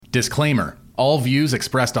Disclaimer. All views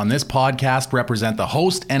expressed on this podcast represent the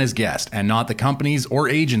host and his guest, and not the companies or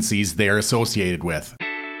agencies they are associated with.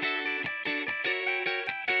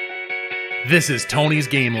 This is Tony's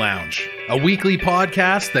Game Lounge, a weekly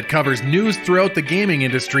podcast that covers news throughout the gaming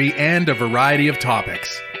industry and a variety of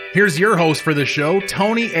topics. Here's your host for the show,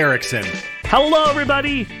 Tony Erickson. Hello,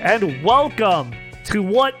 everybody, and welcome to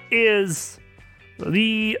what is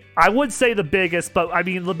I would say the biggest, but I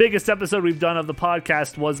mean the biggest episode we've done of the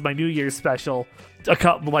podcast was my New Year's special,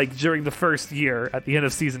 during the first year at the end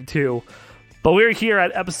of season 2. But we're here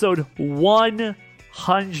at episode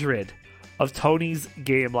 100 of Tony's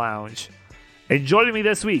Game Lounge. And joining me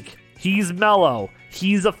this week, he's mellow,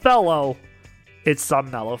 he's a fellow, it's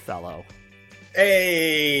SomeMellowFellow.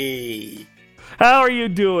 Hey! How are you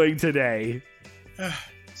doing today?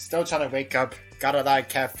 Still trying to wake up. Got a lot of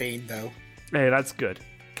caffeine, though. Hey, that's good.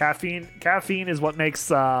 Caffeine is what makes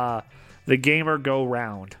the gamer go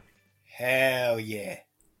round. Hell yeah.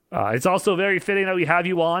 It's also very fitting that we have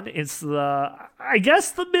you on. It's the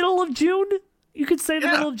middle of June? You could say the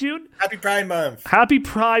middle of June? Happy Pride Month. Happy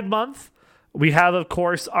Pride Month. We have, of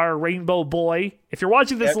course, our Rainbow Boy. If you're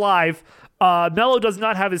watching this live, Mello does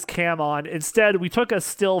not have his cam on. Instead, we took a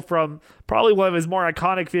still from probably one of his more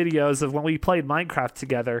iconic videos of when we played Minecraft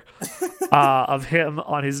together, of him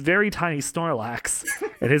on his very tiny Snorlax.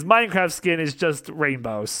 And his Minecraft skin is just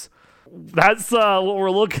rainbows. That's what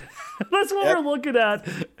we're looking That's what we're looking at.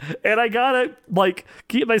 And I gotta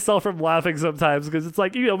keep myself from laughing sometimes because it's we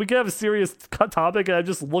can have a serious topic and I'm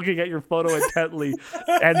just looking at your photo intently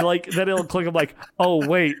and then it'll click. I'm like, oh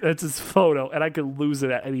wait, that's his photo, and I could lose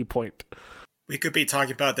it at any point. We could be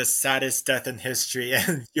talking about the saddest death in history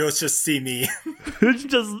and you'll just see me.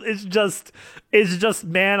 It's just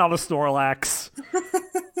man on a Snorlax.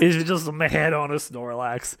 It's just a man on a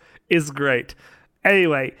Snorlax. It's great.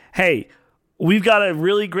 Anyway, hey, we've got a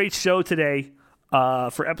really great show today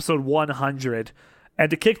for episode 100. And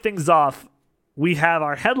to kick things off, we have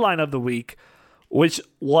our headline of the week, which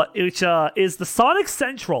is the Sonic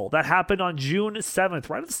Central that happened on June 7th,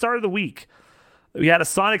 right at the start of the week. We had a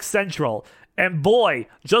Sonic Central. And boy,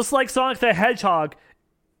 just like Sonic the Hedgehog,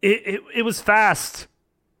 it was fast.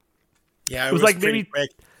 Yeah, it was maybe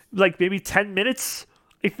quick. Maybe 10 minutes,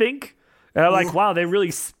 I think. And I'm wow, they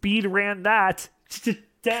really speed ran that.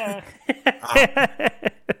 A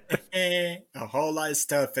whole lot of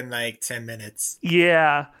stuff in 10 minutes.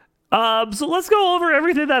 Yeah. So let's go over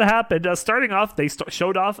everything that happened. Starting off, they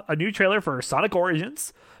showed off a new trailer for Sonic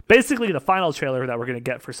Origins. Basically, the final trailer that we're going to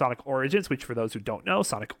get for Sonic Origins, which for those who don't know,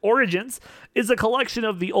 Sonic Origins is a collection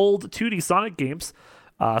of the old 2D Sonic games.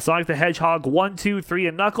 Sonic the Hedgehog 1, 2, 3,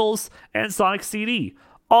 and Knuckles, and Sonic CD,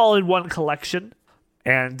 all in one collection.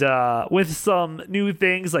 And with some new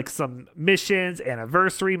things like some missions,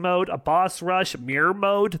 anniversary mode, a boss rush, mirror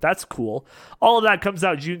mode. That's cool. All of that comes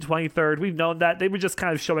out June 23rd. We've known that. They were just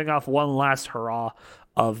kind of showing off one last hurrah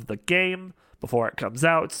of the game before it comes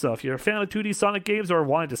out. So if you're a fan of 2D Sonic games or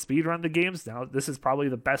wanting to speedrun the games, now this is probably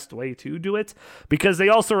the best way to do it. Because they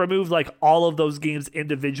also removed all of those games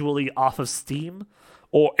individually off of Steam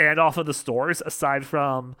and off of the stores, aside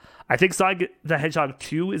from, I think Sonic the Hedgehog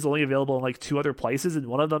 2 is only available in 2 other places, and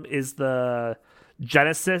one of them is the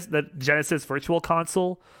Genesis Virtual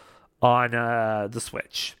Console on the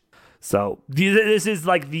Switch. So this is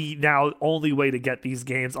the now only way to get these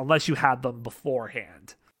games, unless you had them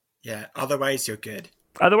beforehand. Yeah, otherwise you're good.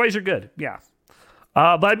 Yeah.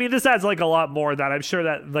 But I mean, this adds a lot more that I'm sure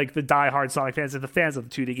that the diehard Sonic fans and the fans of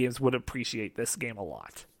the 2D games would appreciate this game a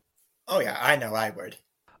lot. Oh yeah, I know I would.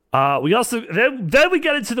 We also then we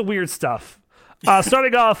get into the weird stuff.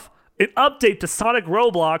 Starting off, an update to Sonic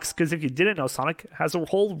Roblox, because if you didn't know, Sonic has a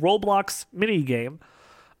whole Roblox mini game.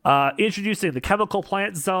 Introducing the Chemical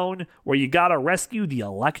Plant Zone, where you gotta rescue the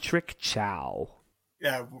Electric Chow.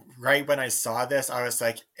 Yeah, right when I saw this, I was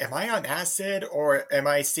like, am I on acid or am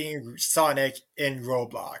I seeing Sonic in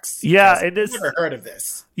Roblox? Yeah, I've never heard of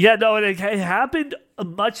this. Yeah, no, it happened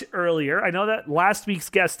much earlier. I know that last week's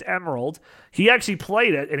guest, Emerald, he actually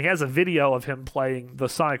played it, and he has a video of him playing the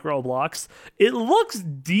Sonic Roblox. It looks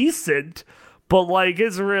decent, but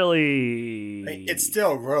it's really... It's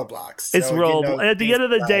still Roblox. So, it's Roblox. At the end of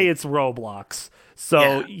the day, it's Roblox.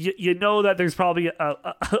 So you know that there's probably a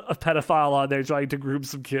pedophile on there trying to groom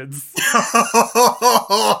some kids.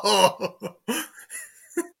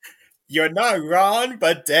 You're not wrong,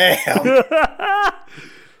 but damn.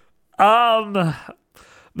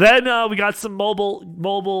 Then we got some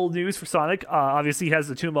mobile news for Sonic. Obviously, he has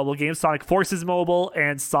the 2 mobile games, Sonic Forces Mobile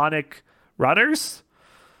and Sonic Runners.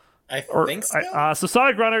 I think so. So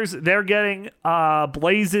Sonic Runners, they're getting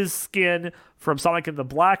Blaze's skin from Sonic and the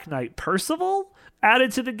Black Knight Percival,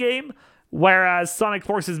 added to the game, whereas Sonic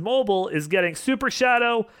Forces Mobile is getting Super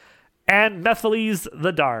Shadow and Mephiles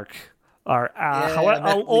the Dark.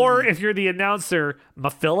 Or if you're the announcer,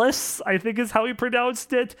 Mephiles, I think is how he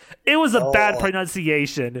pronounced it. It was a bad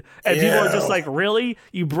pronunciation. And people are just like, really?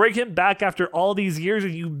 You bring him back after all these years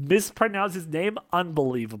and you mispronounce his name?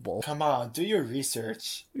 Unbelievable. Come on, do your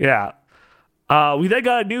research. Yeah. We then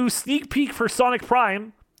got a new sneak peek for Sonic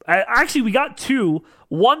Prime. Actually, we got two.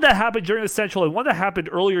 One that happened during the Central and one that happened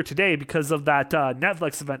earlier today because of that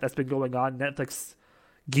Netflix event that's been going on. Netflix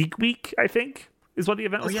Geek Week, I think, is what the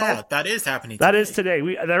event was called. Oh, yeah, that is happening today. That is today.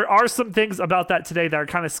 There are some things about that today that are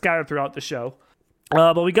kind of scattered throughout the show.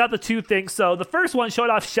 But we got the two things. So the first one showed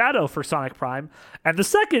off Shadow for Sonic Prime. And the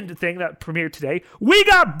second thing that premiered today, we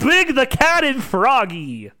got Big the Cat and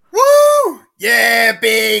Froggy. Woo! Yeah,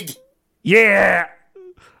 Big! Yeah!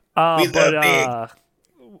 We love Big.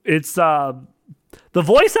 It's the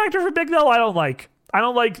voice actor for Big, though, I don't like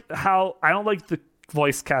the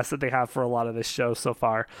voice cast that they have for a lot of this show so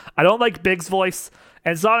far. I don't like Big's voice,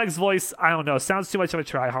 and Sonic's voice, I don't know, sounds too much of a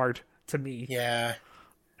try-hard to me. Yeah.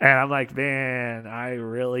 And I'm like, man, I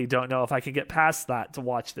really don't know if I can get past that to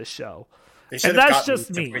watch this show. And that's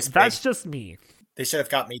just me. That's just me. They should have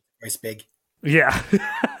got me to voice Big. Yeah.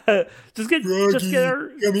 just get her.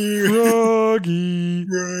 Come here. Froggy.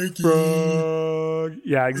 Froggy.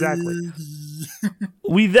 Yeah, exactly.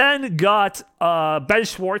 We then got Ben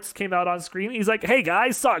Schwartz came out on screen. He's like, hey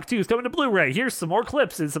guys, Sonic 2 is coming to Blu-ray. Here's some more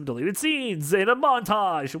clips and some deleted scenes in a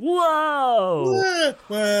montage. Whoa.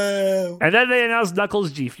 Whoa. And then they announced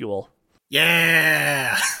Knuckles G Fuel.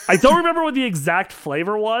 Yeah. I don't remember what the exact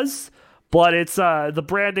flavor was, but it's the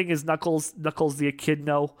branding is Knuckles the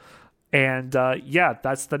Echidna. And yeah,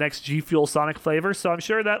 that's the next G Fuel Sonic flavor. So I'm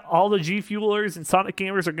sure that all the G Fuelers and Sonic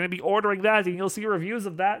gamers are going to be ordering that, and you'll see reviews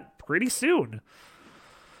of that pretty soon,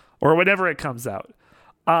 or whenever it comes out.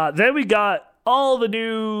 Then we got all the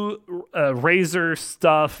new Razer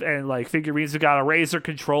stuff and like figurines. We got a Razer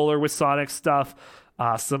controller with Sonic stuff,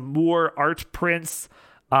 some more art prints.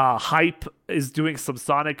 Hype is doing some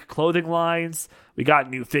Sonic clothing lines. We got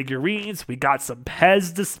new figurines. We got some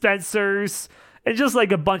Pez dispensers. And just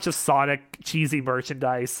like a bunch of Sonic cheesy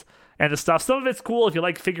merchandise and the stuff. Some of it's cool if you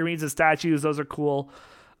like figurines and statues; those are cool.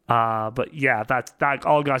 But yeah, that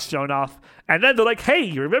all got shown off. And then they're like, "Hey,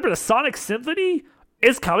 you remember the Sonic Symphony?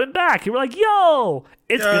 It's coming back." And we're like, "Yo,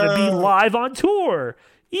 it's gonna be live on tour!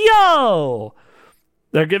 Yo,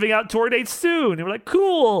 they're giving out tour dates soon." And we're like,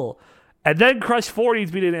 "Cool." And then Crush 40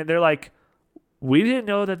 tweeted in, and they're like, "We didn't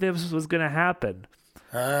know that this was gonna happen."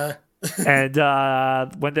 And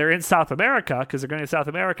when they're in South America, because they're going to South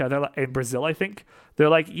America, they're like, in Brazil, I think, they're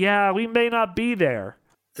like, yeah, we may not be there.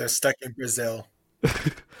 They're stuck in Brazil.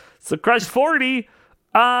 So Crush 40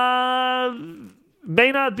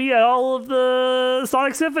 may not be at all of the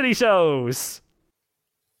Sonic Symphony shows.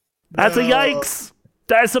 That's a yikes.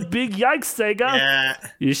 That's a big yikes, Sega. Yeah.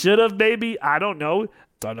 You should have maybe, I don't know,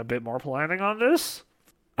 done a bit more planning on this.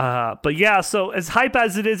 But yeah, so as hype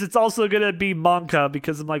as it is, it's also gonna be manga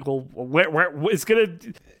because I'm like, well, where it's gonna.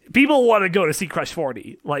 People want to go to see Crush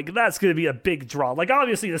 40. Like that's gonna be a big draw. Like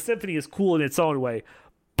obviously the symphony is cool in its own way,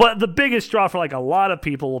 but the biggest draw for like a lot of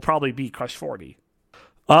people will probably be Crush 40.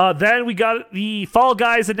 Then we got the Fall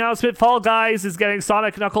Guys announcement. Fall Guys is getting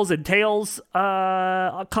Sonic, Knuckles, and Tails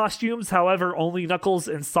costumes. However, only Knuckles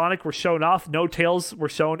and Sonic were shown off. No Tails were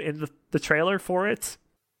shown in the trailer for it.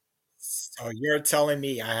 So you're telling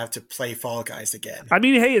me I have to play Fall Guys again? I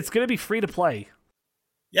mean, hey, it's going to be free to play.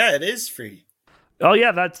 Yeah, it is free. Oh,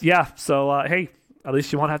 yeah, So, hey, at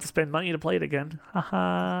least you won't have to spend money to play it again.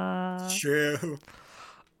 Haha. True.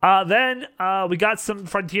 Then we got some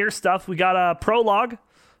Frontier stuff. We got a prologue,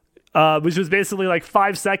 which was basically like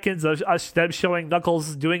 5 seconds of them showing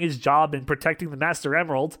Knuckles doing his job and protecting the Master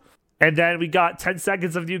Emerald. And then we got 10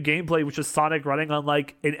 seconds of new gameplay, which was Sonic running on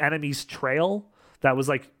like an enemy's trail that was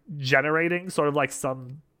like generating sort of like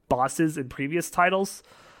some bosses in previous titles.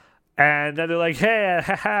 And then they're like, hey,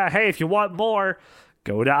 if you want more,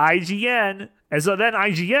 go to IGN. And so then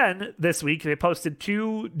IGN this week, they posted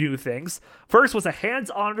 2 new things. First was a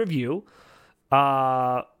hands-on review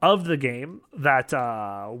of the game that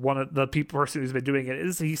one of the person who's been doing it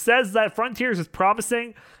is. He says that Frontiers is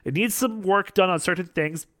promising. It needs some work done on certain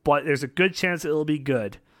things, but there's a good chance it'll be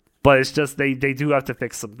good. But it's just they do have to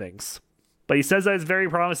fix some things. But he says that it's very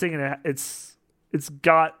promising, and it's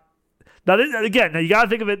got. Now you gotta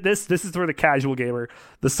think of it. This is for the casual gamer.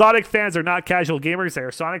 The Sonic fans are not casual gamers; they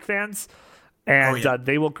are Sonic fans, and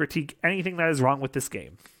they will critique anything that is wrong with this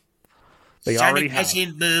game. They Sonic already have.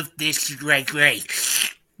 doesn't move this right.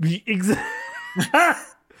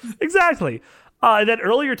 Exactly. And then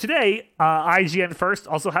earlier today, IGN First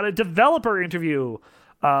also had a developer interview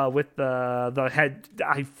with the head,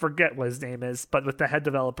 I forget what his name is, but with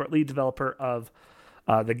the lead developer of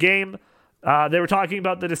the game. They were talking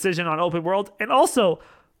about the decision on open world, and also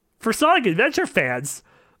for Sonic Adventure fans,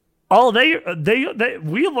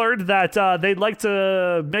 we learned that they'd like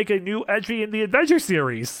to make a new entry in the Adventure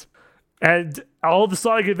series, and all the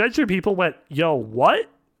Sonic Adventure people went, "Yo, what?"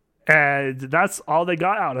 And that's all they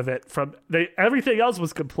got out of it. Everything else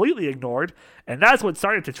was completely ignored, and that's what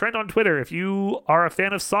started to trend on Twitter. If you are a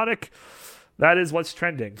fan of Sonic, that is what's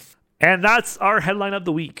trending. And that's our headline of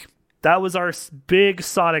the week. That was our big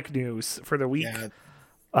Sonic news for the week. Yeah,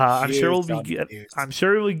 I'm sure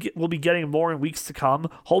we'll be getting more in weeks to come.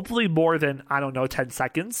 Hopefully more than 10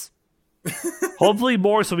 seconds. Hopefully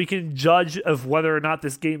more, so we can judge of whether or not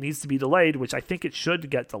this game needs to be delayed, which I think it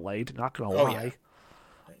should get delayed. Not gonna lie. Yeah.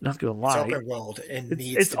 Not gonna lie.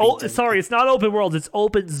 It's open world. It's not open world. It's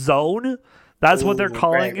open zone. That's what they're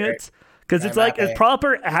calling it. Because it's like a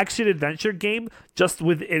proper action adventure game just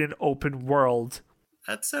within an open world.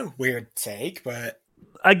 That's a weird take, but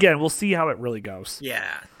again, we'll see how it really goes.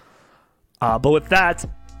 Yeah. But with that,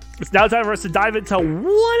 it's now time for us to dive into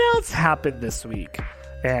what else happened this week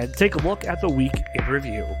and take a look at the week in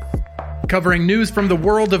review. Covering news from the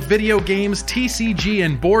world of video games, TCG,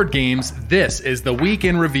 and board games, this is the Week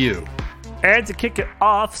in Review. And to kick it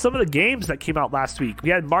off, some of the games that came out last week. We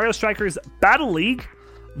had Mario Strikers Battle League,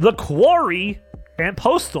 The Quarry, and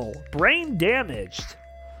Postal, Brain Damaged.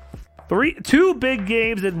 Two big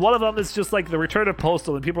games, and one of them is just like the return of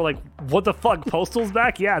Postal, and people are like, what the fuck, Postal's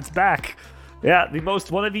back? Yeah, it's back. Yeah,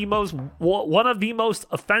 one of the most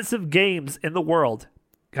offensive games in the world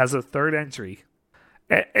has a third entry.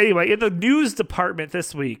 Anyway, in the news department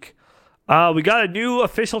this week, we got a new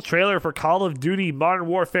official trailer for Call of Duty Modern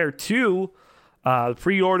Warfare 2.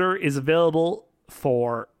 Pre-order is available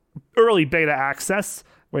for early beta access,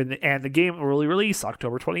 and the game will release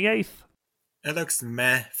October 28th. It looks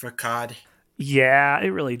meh for COD. Yeah, it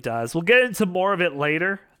really does. We'll get into more of it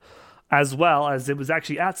later, as well as it was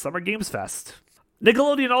actually at Summer Games Fest.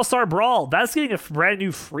 Nickelodeon All-Star Brawl, that's getting a brand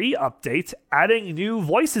new free update, adding new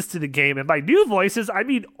voices to the game. And by new voices, I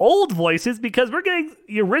mean old voices, because we're getting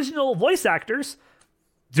the original voice actors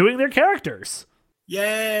doing their characters.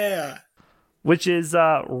 Yeah! Which is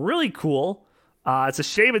really cool. It's a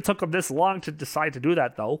shame it took them this long to decide to do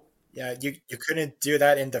that, though. Yeah, you couldn't do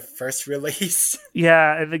that in the first release.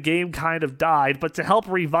 Yeah, and the game kind of died. But to help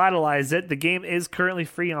revitalize it, the game is currently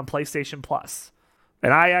free on PlayStation Plus.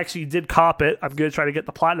 And I actually did cop it. I'm going to try to get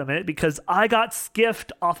the platinum in it because I got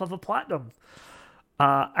skiffed off of a platinum.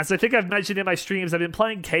 As I think I've mentioned in my streams, I've been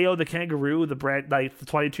playing KO the Kangaroo, the brand, like the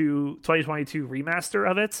 2022 remaster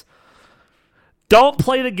of it. Don't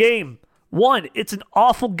play the game. One, it's an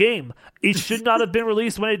awful game. It should not have been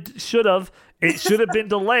released when it should have. It should have been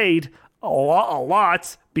delayed a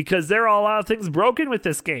lot because there are a lot of things broken with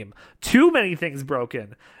this game. Too many things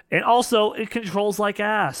broken. And also, it controls like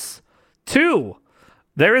ass. 2,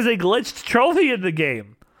 there is a glitched trophy in the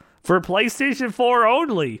game for PlayStation 4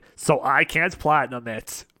 only, so I can't platinum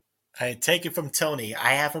it. I take it from Tony.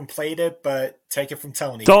 I haven't played it, but take it from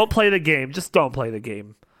Tony. Don't play the game. Just don't play the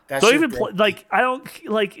game. Don't even play. Like, I don't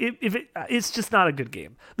like if it. It's just not a good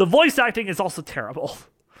game. The voice acting is also terrible.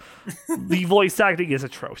 The voice acting is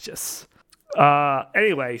atrocious.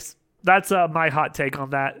 Anyways, that's my hot take on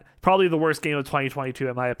that. Probably the worst game of 2022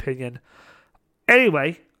 in my opinion.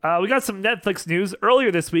 Anyway, we got some Netflix news.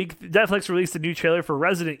 Earlier this week, Netflix released a new trailer for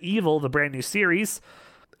Resident Evil, the brand new series,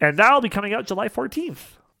 and that'll be coming out July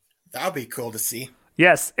 14th. That'll be cool to see.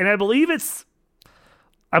 Yes, and I believe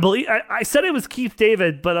I said it was Keith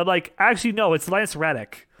David, but I'm like, actually no, it's Lance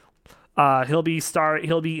Reddick. He'll be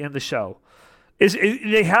in the show.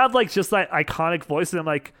 They have like just that iconic voice, and I'm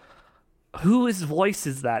like, whose voice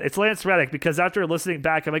is that? It's Lance Reddick, because after listening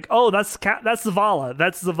back, I'm like, oh, that's Zavala.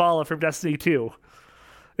 That's Zavala from Destiny 2.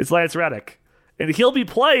 It's Lance Reddick. And he'll be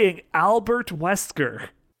playing Albert Wesker.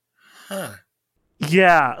 Huh.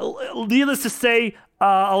 Yeah. Needless to say,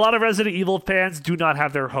 a lot of Resident Evil fans do not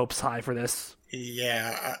have their hopes high for this.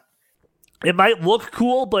 Yeah. It might look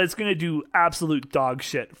cool, but it's going to do absolute dog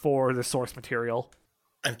shit for the source material.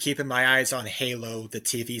 I'm keeping my eyes on Halo, the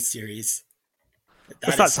TV series.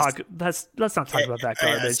 Let's not talk about that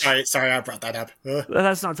garbage. Sorry, I brought that up.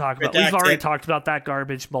 Let's not talk about. We've already talked about that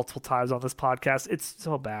garbage multiple times on this podcast. It's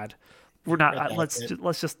so bad. We're not.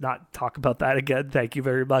 Let's just not talk about that again. Thank you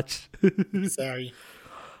very much. Sorry.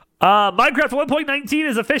 Minecraft 1.19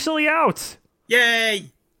 is officially out.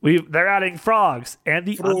 Yay! They're adding frogs and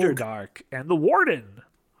the Underdark and the Warden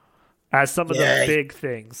as some of the big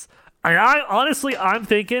things. And I'm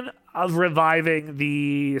thinking of reviving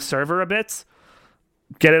the server a bit,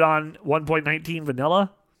 get it on 1.19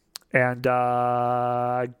 vanilla, and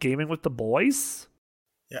gaming with the boys.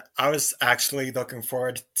 Yeah, I was actually looking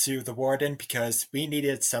forward to the Warden because we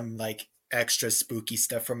needed some like extra spooky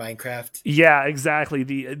stuff for Minecraft. Yeah, exactly.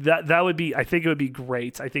 That would be. I think it would be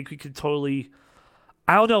great. I think we could totally.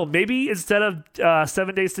 I don't know. Maybe instead of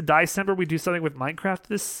 7 Days to Die December, we do something with Minecraft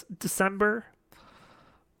this December.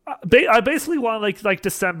 I basically want like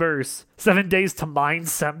December's 7 Days to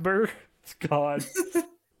Mine-cember. God.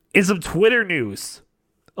 In some Twitter news,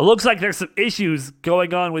 it looks like there's some issues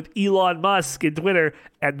going on with Elon Musk and Twitter,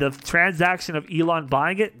 and the transaction of Elon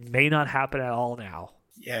buying it may not happen at all now.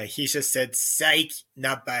 Yeah, he just said, psych,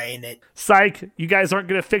 not buying it. Psych, you guys aren't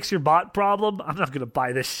going to fix your bot problem? I'm not going to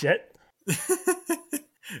buy this shit.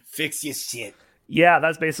 Fix your shit. Yeah,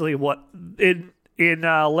 that's basically what, in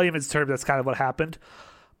layman's terms, that's kind of what happened.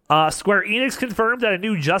 Square Enix confirmed that a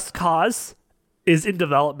new Just Cause is in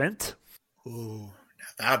development. Ooh.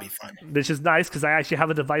 That'll be fun. Which is nice because I actually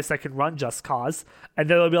have a device that can run Just Cause. And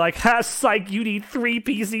then they'll be like, ha, psych, you need 3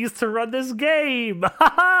 PCs to run this game. Ha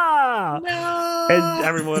ha! No! And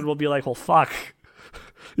everyone will be like, well, fuck.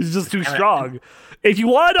 It's just too strong. If you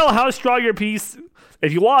want to know how strong your PC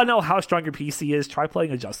is, try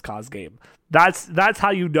playing a Just Cause game. That's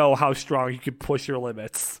how you know how strong you can push your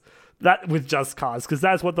limits. That with Just Cause, because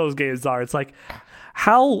that's what those games are. It's like,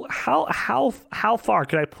 how far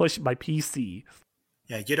can I push my PC?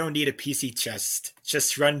 Yeah, you don't need a PC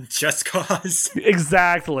just run Just Cause.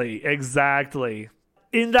 Exactly.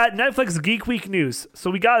 In that Netflix Geek Week news, so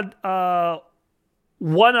we got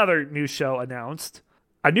one other new show announced.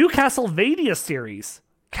 A new Castlevania series,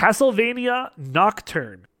 Castlevania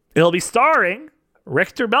Nocturne. It'll be starring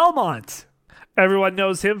Richter Belmont. Everyone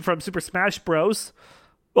knows him from Super Smash Bros.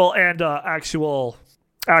 Well, and actual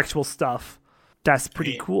stuff. That's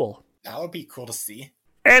pretty cool. That would be cool to see.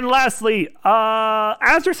 And lastly,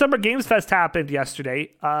 after Summer Games Fest happened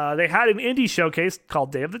yesterday, they had an indie showcase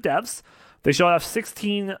called Day of the Devs. They showed off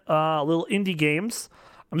 16 little indie games.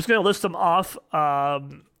 I'm just going to list them off.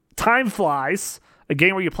 Time Flies, a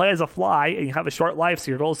game where you play as a fly and you have a short life,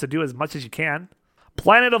 so your goal is to do as much as you can.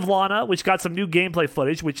 Planet of Lana, which got some new gameplay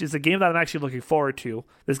footage, which is a game that I'm actually looking forward to.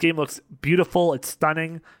 This game looks beautiful. It's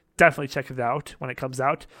stunning. Definitely check it out when it comes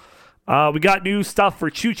out. We got new stuff for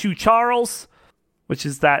Choo Choo Charles, which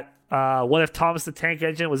is that what if Thomas the Tank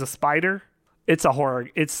Engine was a spider? It's a horror.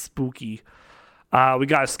 It's spooky. We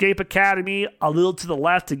got Escape Academy, A Little to the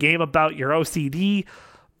Left, a game about your OCD.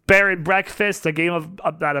 Bear and Breakfast, a game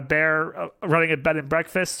about a bear running a bed and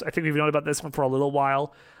breakfast. I think we've known about this one for a little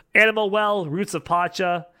while. Animal Well, Roots of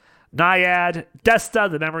Pacha. Naiad,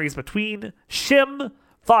 Desta, The Memories Between. Shim,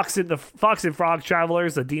 Fox and Frog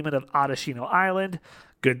Travelers, The Demon of Adashino Island.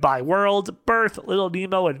 Goodbye World, Birth, Little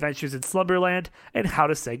Nemo, Adventures in Slumberland, and How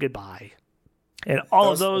to Say Goodbye. And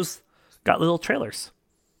all of those got little trailers.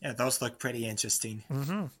 Yeah, those look pretty interesting.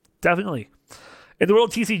 Mm-hmm. Definitely. In the world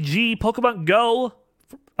of TCG, Pokemon Go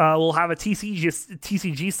will have a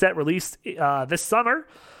TCG set released this summer,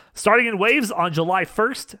 starting in waves on July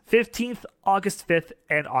 1st, 15th, August 5th,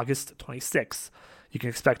 and August 26th. You can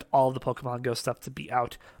expect all of the Pokemon Go stuff to be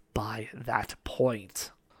out by that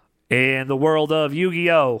point. In the world of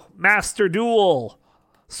Yu-Gi-Oh! Master Duel.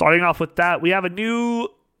 Starting off with that, we have a new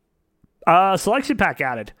selection pack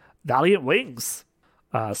added. Valiant Wings.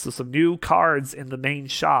 So some new cards in the main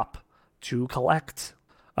shop to collect.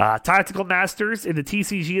 Tactical Masters in the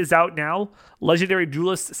TCG is out now. Legendary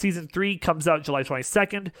Duelist Season 3 comes out July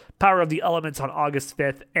 22nd. Power of the Elements on August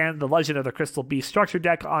 5th. And the Legend of the Crystal Beast Structure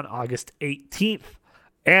Deck on August 18th.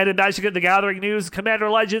 And in Magic the Gathering news, Commander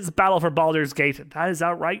Legends Battle for Baldur's Gate. That is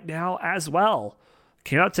out right now as well.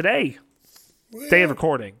 Came out today. Day of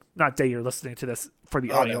recording. Not day you're listening to this for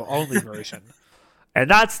the audio-only version. And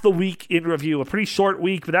that's the week in review. A pretty short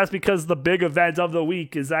week, but that's because the big event of the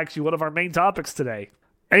week is actually one of our main topics today.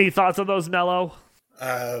 Any thoughts on those, Mello?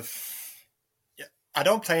 Yeah, I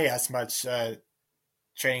don't play as much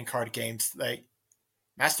trading card games. Like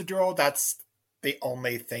Master Duel, that's the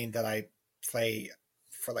only thing that I play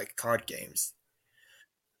for like card games.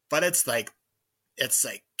 But it's like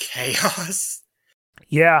chaos.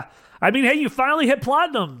 Yeah. I mean, hey, you finally hit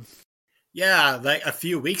platinum. Yeah, like a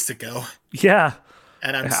few weeks ago. Yeah.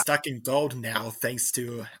 And I'm stuck in gold now thanks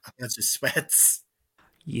to a bunch of sweats.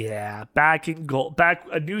 Yeah, back in gold. Back,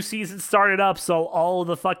 a new season started up, so all of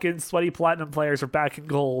the fucking sweaty platinum players are back in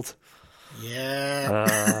gold.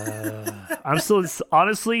 Yeah. I'm still,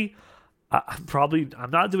 honestly, I'm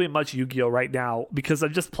not doing much Yu-Gi-Oh! Right now because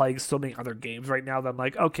I'm just playing so many other games right now that I'm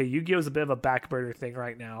like, okay, Yu-Gi-Oh! Is a bit of a back burner thing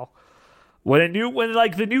right now. When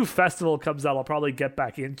the new festival comes out, I'll probably get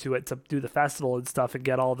back into it to do the festival and stuff and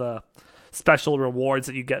get all the special rewards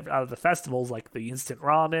that you get out of the festivals, like the instant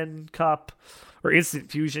ramen cup or instant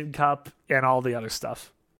fusion cup and all the other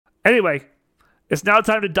stuff. Anyway, it's now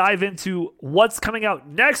time to dive into what's coming out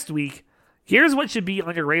next week. Here's what should be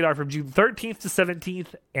on your radar from June 13th to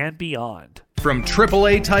 17th and beyond. From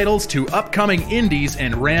AAA titles to upcoming indies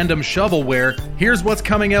and random shovelware, here's what's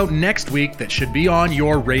coming out next week that should be on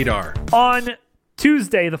your radar. On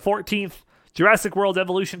Tuesday, the 14th, Jurassic World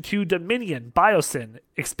Evolution 2 Dominion Biosyn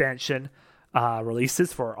expansion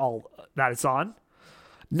releases for all that it's on.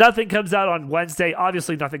 Nothing comes out on Wednesday.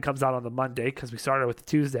 Obviously, nothing comes out on the Monday because we started with the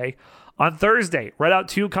Tuesday. On Thursday, Redout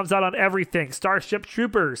 2 comes out on everything. Starship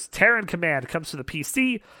Troopers, Terran Command comes to the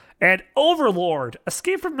PC. And Overlord,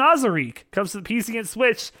 Escape from Nazarick comes to the PC and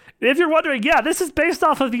Switch. And if you're wondering, yeah, this is based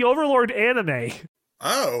off of the Overlord anime.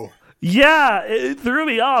 Oh. Yeah, it threw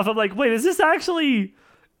me off. I'm like, wait, is this actually...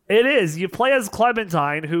 It is. You play as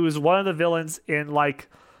Clementine, who is one of the villains in, like,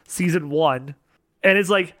 Season 1. And it's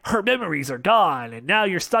like, her memories are gone, and now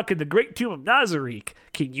you're stuck in the Great Tomb of Nazarick.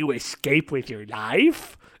 Can you escape with your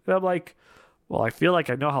life? And I'm like, well, I feel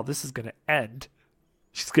like I know how this is going to end.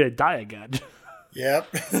 She's going to die again.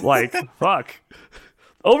 Yep. Like, fuck.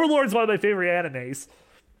 Overlord's one of my favorite animes.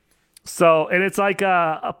 So, and it's like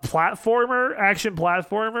a platformer, action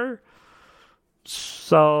platformer.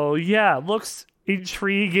 So, yeah, it looks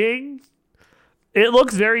intriguing. It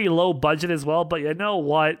looks very low budget as well, but you know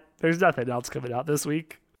what? There's nothing else coming out this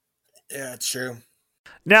week. Yeah, it's true.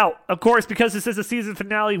 Now, of course, because this is a season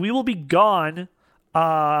finale, we will be gone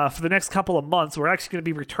for the next couple of months. We're actually going to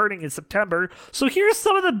be returning in September. So here's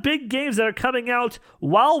some of the big games that are coming out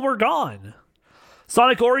while we're gone.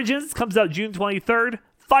 Sonic Origins comes out June 23rd.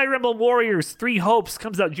 Fire Emblem Warriors 3 Hopes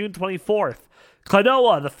comes out June 24th.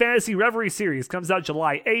 Klonoa, the Fantasy Reverie series, comes out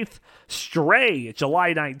July 8th. Stray,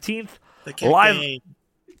 July 19th. The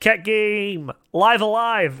Cat Game. Live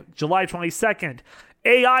Alive, July 22nd.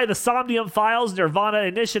 AI, the Somnium Files Nirvana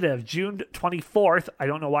Initiative, June 24th. I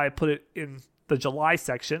don't know why I put it in the July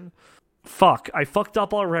section. Fuck, I fucked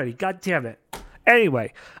up already. God damn it.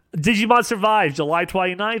 Anyway, Digimon Survive, July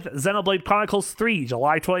 29th. Xenoblade Chronicles 3,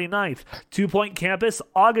 July 29th. 2 Point Campus,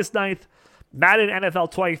 August 9th. Madden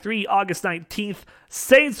NFL 23, August 19th.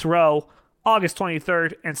 Saints Row, August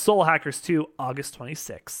 23rd. And Soul Hackers 2, August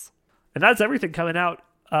 26th. And that's everything coming out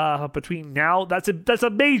between now. That's a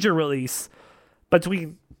major release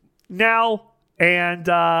between now and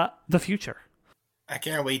the future. I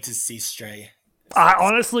can't wait to see Stray.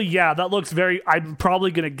 Honestly, yeah, that looks very... I'm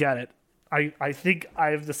probably going to get it. I think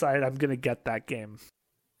I've decided I'm going to get that game.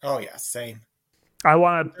 Oh, yeah, same. I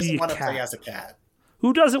want to be a cat. Play as a cat.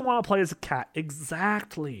 Who doesn't want to play as a cat?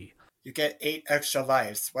 Exactly. You get 8 extra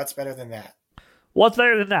lives. What's better than that? What's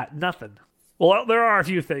better than that? Nothing. Well, there are a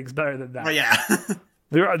few things better than that. Oh, yeah.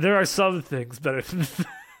 There are some things better than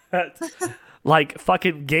that. Like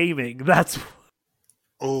fucking gaming. That's...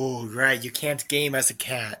 Oh, right. You can't game as a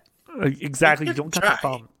cat. Exactly. You don't touch the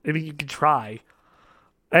phone. I mean, you can try.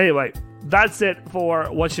 Anyway, that's it for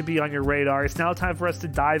what should be on your radar. It's now time for us to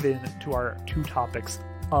dive into our 2 topics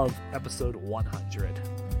of episode 100.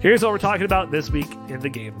 Here's what we're talking about this week in the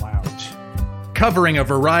Game Lounge. Covering a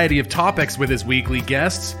variety of topics with his weekly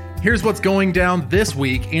guests, here's what's going down this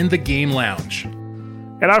week in the Game Lounge.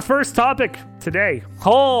 And our first topic today,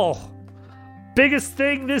 biggest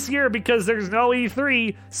thing this year because there's no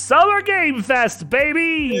E3, Summer Game Fest,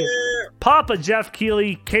 baby! Yeah. Papa Jeff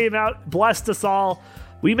Keighley came out, blessed us all.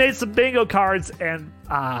 We made some bingo cards, and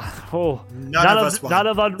none of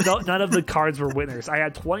the cards were winners. I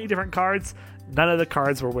had 20 different cards. None of the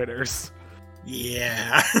cards were winners.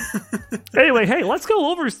 Yeah. Anyway, hey, let's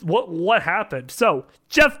go over what happened. So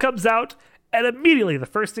Jeff comes out, and immediately the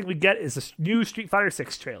first thing we get is a new Street Fighter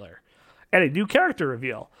 6 trailer and a new character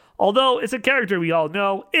reveal. Although it's a character we all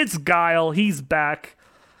know, it's Guile. He's back,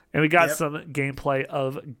 and we got some gameplay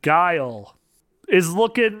of Guile. Is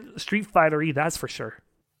looking Street Fighter-y, that's for sure.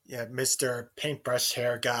 Yeah, Mr. Paintbrush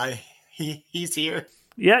Hair guy. He's here.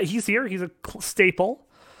 Yeah, he's here. He's a staple.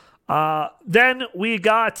 Then we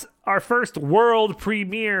got our first world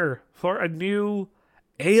premiere for a new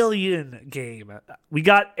Alien game. We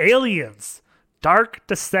got Aliens, Dark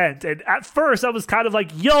Descent. And at first I was kind of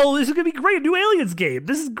like, yo, this is going to be great. A new Aliens game.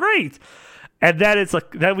 This is great. And then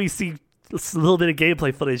then we see a little bit of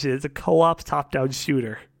gameplay footage. It's a co-op top-down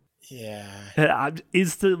shooter. Yeah. And I'm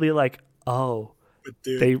instantly like, oh. But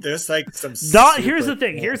dude, there's like some Here's the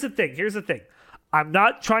thing. I'm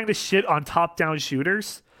not trying to shit on top-down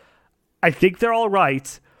shooters. I think they're all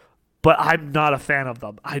right, but I'm not a fan of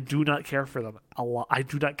them. I do not care for them a lot. I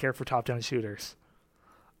do not care for top-down shooters.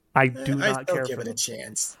 I do I not still care give for it them. a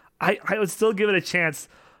chance. I would still give it a chance,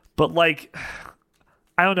 but like,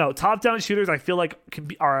 I don't know. Top-down shooters, I feel like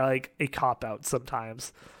are like a cop-out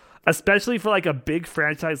sometimes, especially for like a big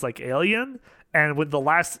franchise like Alien. And with the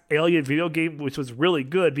last Alien video game, which was really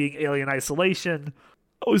good, being Alien Isolation,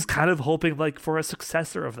 I was kind of hoping like for a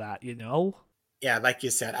successor of that, you know? Yeah, like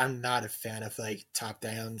you said, I'm not a fan of like top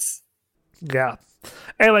downs. Yeah.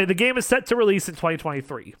 Anyway, the game is set to release in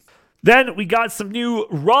 2023. Then we got some new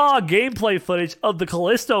raw gameplay footage of the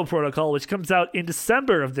Callisto Protocol, which comes out in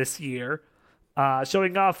December of this year,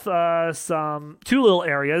 showing off some two little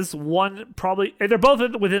areas. One probably, and they're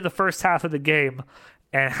both within the first half of the game,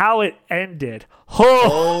 and how it ended.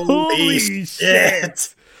 Holy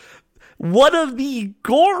shit! One of the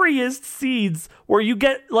goriest scenes where you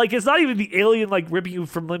get like it's not even the alien like ripping you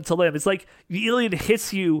from limb to limb. It's like the alien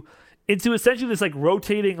hits you into essentially this like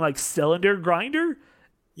rotating like cylinder grinder.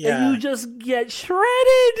 Yeah. And you just get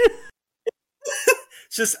shredded.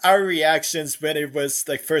 Just our reactions when it was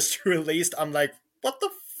like first released, I'm like, what the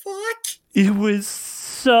fuck? It was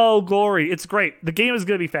so gory. It's great. The game is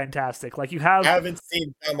going to be fantastic. Like I haven't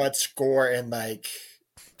seen that much gore in like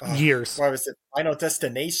years. What was it? Final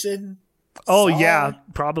Destination? Oh yeah,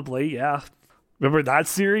 probably, yeah. Remember that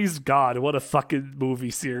series? God, what a fucking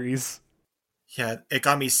movie series. Yeah, it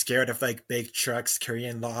got me scared of like big trucks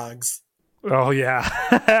carrying logs. Oh yeah.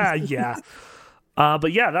 Yeah.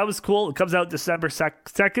 But yeah, that was cool. It comes out December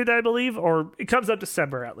 2nd, I believe, or it comes out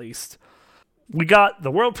December at least. We got the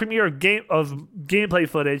world premiere of gameplay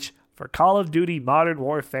footage for Call of Duty Modern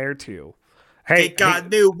Warfare 2. They got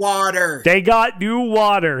new water. They got new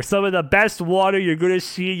water. Some of the best water you're going to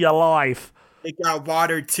see in your life. They got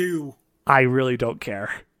water too. I really don't care.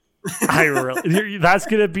 That's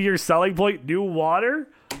going to be your selling point? New water?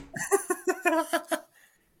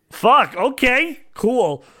 Fuck, okay,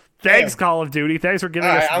 cool. Thanks, Call of Duty. Thanks for giving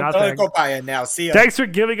us nothing. I'm gonna go buy it now. See ya. Thanks for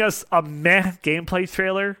giving us a meh gameplay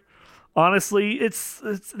trailer. Honestly, it's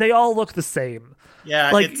they all look the same.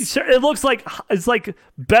 Yeah, like it looks like it's like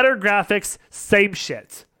better graphics, same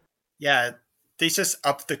shit. Yeah, they just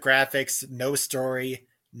upped the graphics. No story,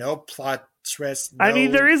 no plot twist. I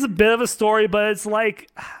mean, there is a bit of a story, but it's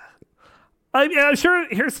like, I'm sure.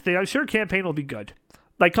 Here's the thing: I'm sure campaign will be good.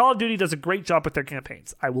 Like Call of Duty does a great job with their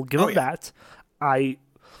campaigns. I will give them that.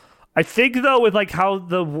 I think though, with like how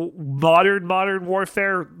the modern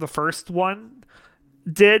warfare, the first one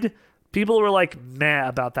did, people were like meh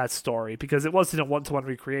about that story because it wasn't a one-to-one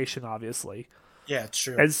recreation, obviously. Yeah,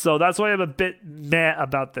 true. And so that's why I'm a bit meh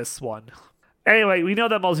about this one. Anyway, we know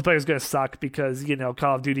that multiplayer is going to suck because, you know,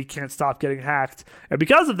 Call of Duty can't stop getting hacked. And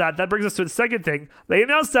because of that, that brings us to the second thing. They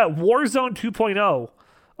announced that Warzone 2.0,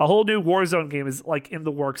 a whole new Warzone game, is like in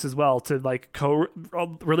the works as well to like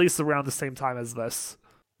release around the same time as this.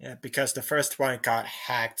 Yeah, because the first one got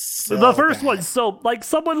hacked so The first bad. one, so like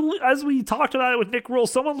someone, as we talked about it with Nick Rule,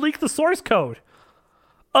 someone leaked the source code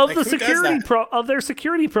of like, the security of their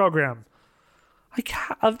security program. Like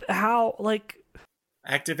how like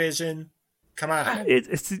Activision, come on.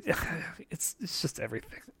 It's just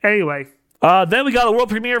everything. Anyway, then we got a world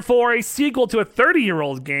premiere for a sequel to a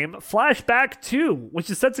 30-year-old game, Flashback 2, which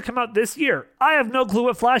is set to come out this year. I have no clue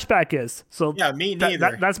what Flashback is, so yeah, me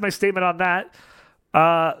neither. That's my statement on that.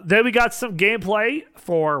 Then we got some gameplay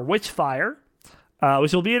for Witchfire,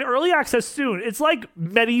 which will be in early access soon. It's like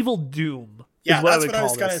medieval Doom. Yeah, that's what I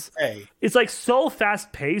was going to say. It's like so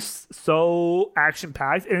fast-paced, so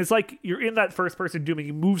action-packed, and it's like you're in that first-person Doom and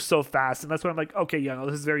you move so fast, and that's why I'm like, okay, yeah, no,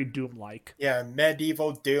 this is very Doom-like. Yeah,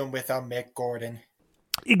 medieval Doom without Mick Gordon.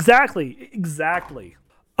 Exactly.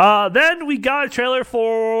 Then we got a trailer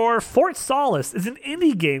for Fort Solace. It's an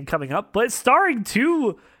indie game coming up, but it's starring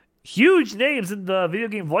two huge names in the video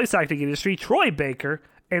game voice acting industry, Troy Baker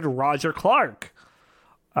and Roger Clark.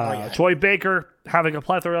 Troy Baker having a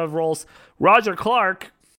plethora of roles. Roger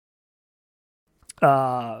Clark,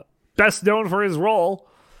 best known for his role,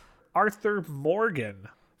 Arthur Morgan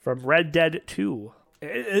from Red Dead 2.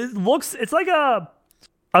 It's like a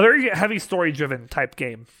very heavy story-driven type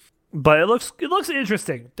game, but it looks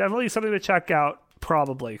interesting. Definitely something to check out,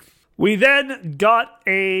 probably. We then got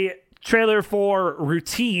a trailer for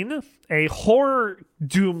Routine, a horror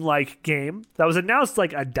Doom-like game that was announced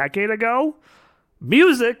like a decade ago.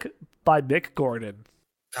 Music by Mick Gordon.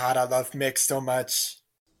 God, I love Mick so much.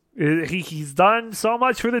 He's done so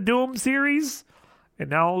much for the Doom series, and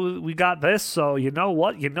now we got this. So you know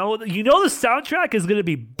what? You know the soundtrack is going to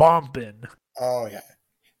be bumping. Oh yeah,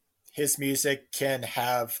 his music can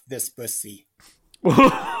have this pussy.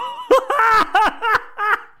 I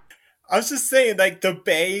was just saying, like the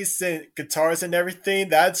bass and guitars and everything,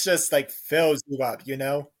 that's just like fills you up. You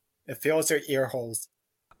know, it fills your ear holes.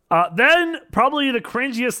 Then, probably the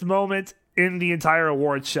cringiest moment in the entire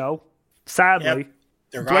award show, sadly,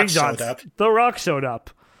 The Rock showed up. The Rock showed up.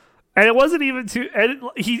 And it wasn't even too...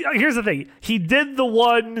 Here's the thing. He did the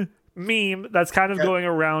one meme that's kind of going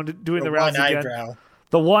around, doing the rounds again. Eyebrow.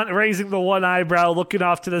 The one, raising the one eyebrow, looking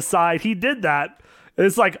off to the side. He did that.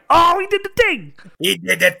 It's like, oh, he did the thing. He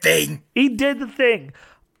did the thing. He did the thing.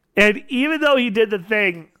 And even though he did the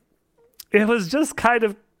thing, it was just kind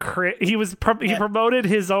of... He promoted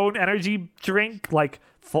his own energy drink like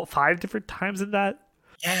 5 different times in that.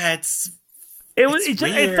 Yeah,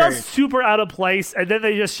 it felt super out of place, and then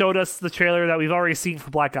they just showed us the trailer that we've already seen for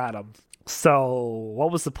Black Adam. So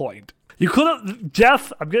what was the point? You could have,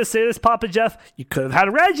 Jeff. I'm gonna say this, Papa Jeff. You could have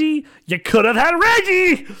had Reggie. You could have had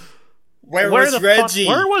Reggie. Where was Reggie?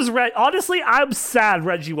 Where was Reggie? Honestly, I'm sad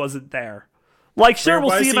Reggie wasn't there. Like, sure,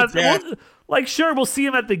 we'll see him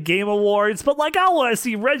at the Game Awards, but like, I want to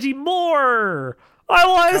see Reggie more. I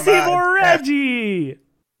want to see more Reggie.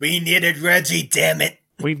 We needed Reggie, damn it.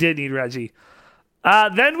 We did need Reggie.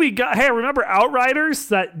 Then we got, hey, remember Outriders,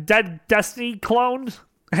 that Dead Destiny clone?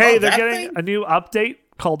 Hey, they're getting a new update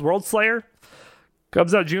called World Slayer.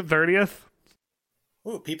 Comes out June 30th.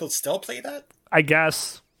 Ooh, people still play that? I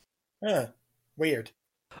guess. Weird.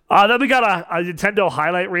 Then we got a Nintendo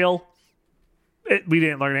highlight reel. We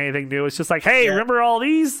didn't learn anything new. It's just like, hey, remember all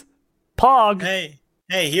these? Pog. Hey,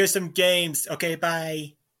 here's some games. Okay,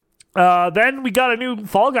 bye. Then we got a new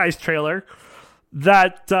Fall Guys trailer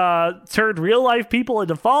that turned real life people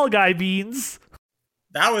into Fall Guy beans.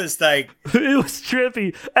 That was like... It was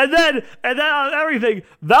trippy. And then on everything,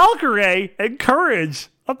 Valkyrie and Courage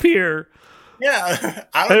appear. Yeah,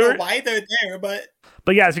 I don't know why they're there, but...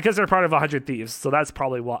 But yeah, it's because they're part of 100 Thieves, so that's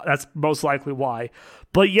probably why. That's most likely why.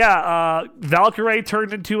 But yeah, Valkyrie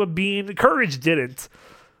turned into a bean. Courage didn't.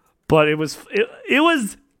 But it was...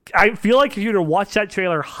 I feel like if you were to watch that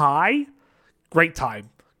trailer high, great time.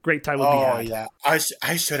 Great time would be had. Oh, yeah. I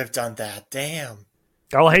should have done that. Damn.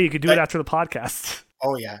 Oh, hey, you could do it after the podcast.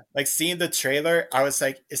 Oh, yeah. Like, seeing the trailer, I was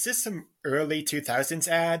like, is this some early 2000s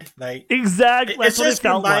ad? Like, exactly. That's what it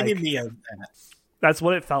felt like. It just reminded me of that. That's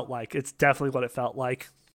what it felt like. It's definitely what it felt like.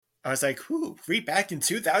 I was like, whoo, we back in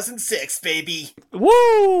 2006, baby.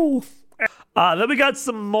 Woo! Then we got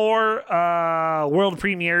some more world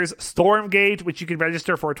premieres. Stormgate, which you can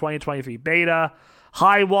register for 2023 beta.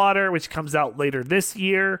 High Water, which comes out later this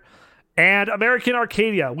year. And American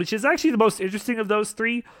Arcadia, which is actually the most interesting of those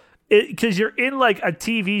three. Because you're in like a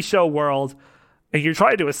TV show world and you're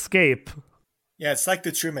trying to escape. Yeah, it's like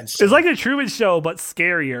the Truman Show. It's like the Truman Show, but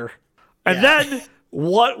scarier. And then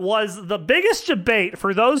what was the biggest debate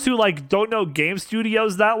for those who like don't know game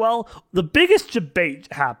studios that well? The biggest debate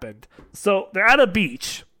happened. So they're at a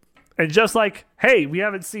beach and just like, hey, we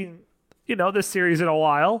haven't seen, this series in a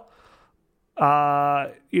while.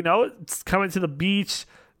 It's coming to the beach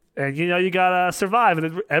and you gotta survive.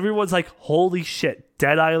 And everyone's like, holy shit,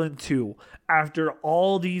 Dead Island 2 after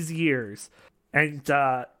all these years. And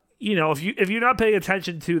if you're not paying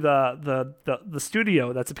attention to the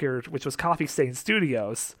studio that's appeared, which was Coffee Stain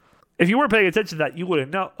Studios, if you weren't paying attention to that, you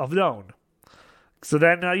wouldn't have known. So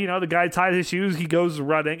then, the guy ties his shoes, he goes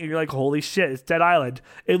running, and you're like, holy shit, it's Dead Island.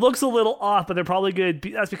 It looks a little off, but they're probably going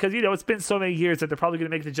to that's because, it's been so many years that they're probably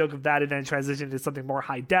going to make the joke of that and then transition to something more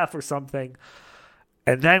high def or something.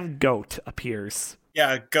 And then Goat appears.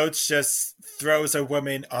 Yeah, Goat just throws a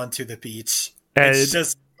woman onto the beach. And it's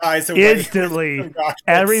just flies away. Instantly,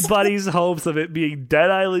 everybody's hopes of it being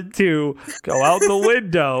Dead Island 2 go out the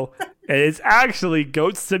window, and it's actually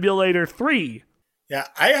Goat Simulator 3. Yeah,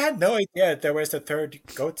 I had no idea there was a third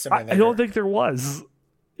Goat Simulator. I don't think there was.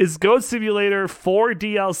 Is Goat Simulator 4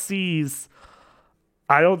 DLCs?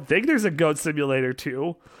 I don't think there's a Goat Simulator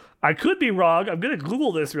 2. I could be wrong. I'm going to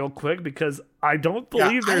Google this real quick because I don't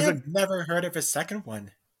believe there's I've never heard of a second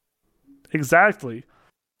one. Exactly.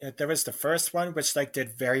 Yeah, there was the first one, which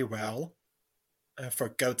did very well for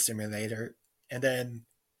Goat Simulator. And then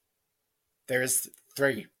there's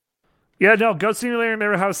 3. Yeah, no, Goat Simulator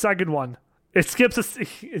never had a second one. It skips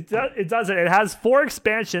it doesn't. It has 4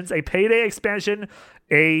 expansions: a Payday expansion,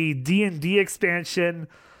 a D&D expansion,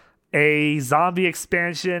 a zombie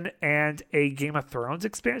expansion, and a Game of Thrones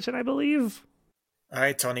expansion, I believe. All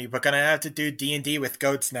right, Tony, we're gonna have to do D&D with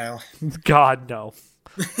goats now. God no,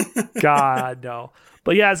 God no.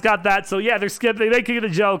 But yeah, it's got that. So yeah, they're skipping. They make it a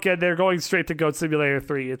joke, and they're going straight to Goat Simulator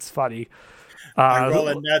 3. It's funny. I roll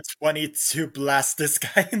a net 20 to blast this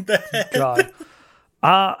guy in the head. God.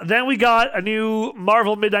 Then we got a new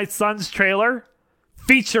Marvel Midnight Suns trailer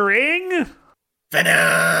featuring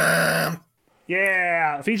Venom.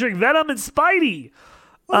 Yeah, featuring Venom and Spidey.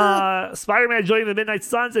 Spider-Man joining the Midnight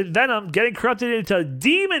Suns, and Venom getting corrupted into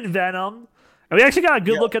Demon Venom. And we actually got a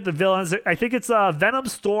good look at the villains. I think it's Venom,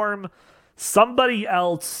 Storm, somebody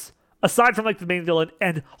else, aside from like the main villain,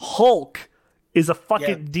 and Hulk is a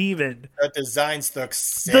fucking demon. The designs look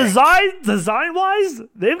sick. Design-wise,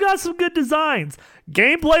 they've got some good designs.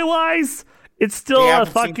 Gameplay-wise, it's still a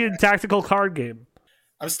fucking tactical card game.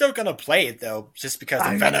 I'm still gonna play it though, just because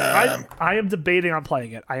of Venom. I am debating on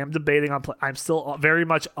playing it. I'm still very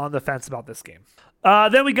much on the fence about this game.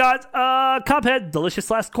 Then we got Cuphead, Delicious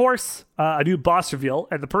Last Course, a new boss reveal,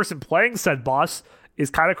 and the person playing said boss is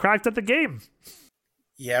kind of cracked at the game.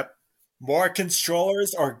 Yep. More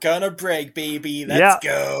controllers are gonna break, baby. Let's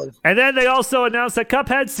go. And then they also announced that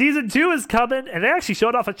Cuphead Season 2 is coming, and they actually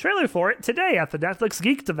showed off a trailer for it today at the Netflix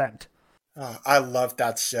Geeked event. I love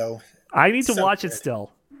that show. I need to watch it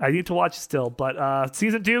still. But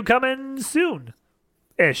Season 2 coming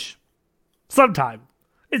soon-ish. Sometime.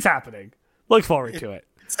 It's happening. Look forward to it.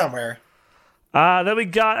 Somewhere. Then we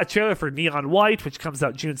got a trailer for Neon White, which comes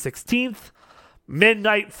out June 16th.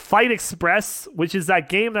 Midnight Fight Express, which is that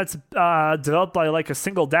game that's developed by like a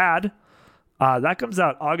single dad. That comes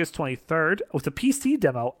out August 23rd with a PC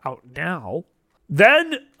demo out now.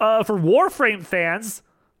 Then for Warframe fans,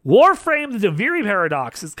 Warframe the Deviri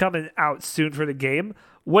Paradox is coming out soon for the game,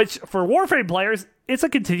 which for Warframe players, it's a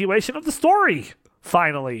continuation of the story,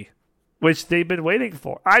 finally, which they've been waiting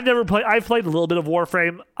for. I've played a little bit of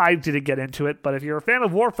Warframe. I didn't get into it, but if you're a fan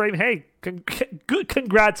of Warframe, hey,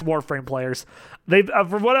 congrats Warframe players. They've,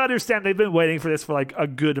 from what I understand, they've been waiting for this for like a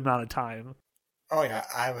good amount of time. Oh yeah,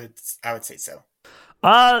 I would say so.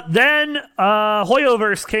 Then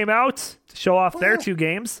Hoyoverse came out to show off their two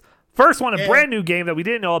games. First one, a brand new game that we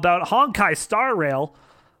didn't know about, Honkai Star Rail.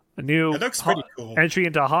 A new looks pretty cool. Entry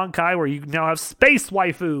into Honkai where you now have space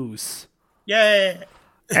waifus. Yay!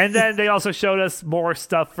 And then they also showed us more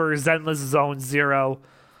stuff for Zenless Zone Zero.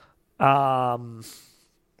 And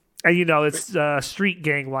it's Street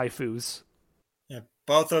Gang waifus. Yeah,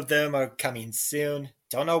 both of them are coming soon.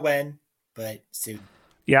 Don't know when, but soon.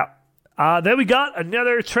 Yeah. Then we got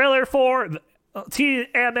another trailer for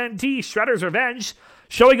TMNT Shredder's Revenge,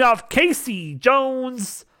 showing off Casey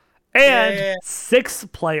Jones and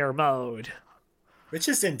 6-player mode. Which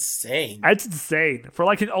is insane. That's insane. For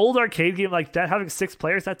like an old arcade game like that, having 6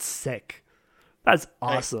 players, that's sick. That's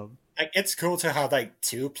awesome. Like it's cool to have like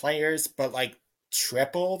 2 players, but like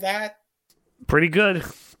triple that? Pretty good.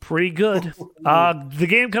 The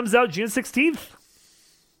game comes out June 16th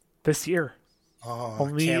this year.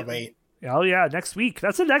 Oh, can't wait. Oh yeah, next week.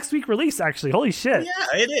 That's a next week release, actually. Holy shit.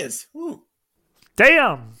 Yeah, it is. Ooh.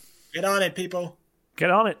 Damn. Get on it, people.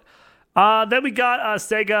 Get on it. Then we got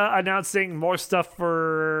Sega announcing more stuff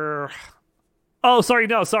for...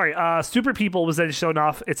 Super People was then shown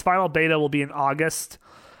off. Its final beta will be in August.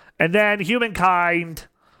 And then Humankind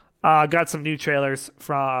got some new trailers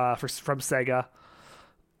from Sega.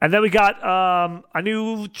 And then we got a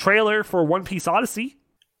new trailer for One Piece Odyssey.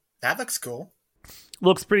 That looks cool.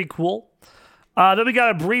 Looks pretty cool. Then we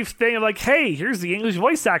got a brief thing of like, hey, here's the English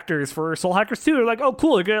voice actors for Soul Hackers 2. They're like, oh,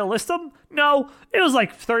 cool, you're going to list them? No. It was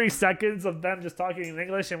like 30 seconds of them just talking in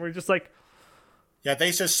English, and we're just like... Yeah,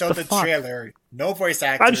 they just showed the trailer. No voice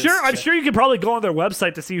actors. I'm sure you could probably go on their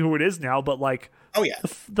website to see who it is now, but like... Oh, yeah.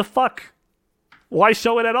 The fuck? Why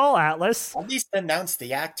show it at all, Atlas? At least announce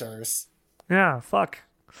the actors. Yeah, fuck.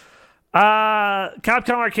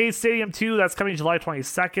 Capcom Arcade Stadium 2, that's coming July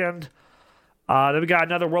 22nd. Then we got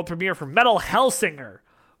another world premiere for Metal Hellsinger,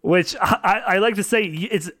 which I like to say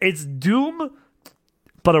it's Doom,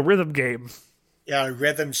 but a rhythm game. Yeah, a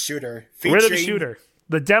rhythm shooter. Rhythm shooter.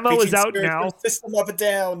 The demo is out now. System of a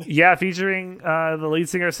Down. Yeah, featuring the lead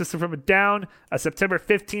singer of System from a Down, a September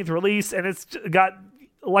 15th release, and it's got,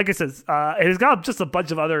 like I said, it's got just a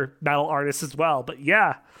bunch of other metal artists as well. But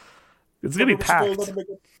yeah, it's gonna be packed.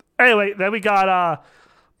 Anyway, then we got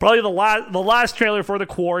probably the last trailer for The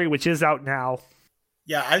Quarry, which is out now.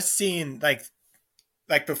 Yeah, I've seen like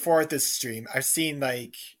before this stream, I've seen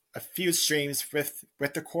like a few streams with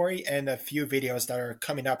The Quarry and a few videos that are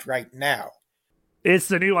coming up right now. It's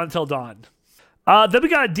the new Until Dawn. Then we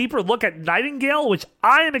got a deeper look at Nightingale, which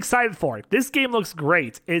I am excited for. This game looks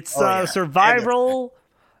great. It's survival.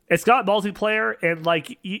 It's got multiplayer, and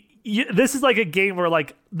like this is like a game where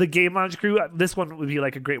like the Game Lounge crew, this one would be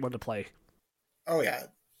like a great one to play. Oh yeah,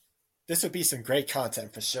 this would be some great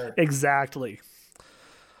content for sure. Exactly.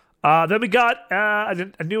 Then we got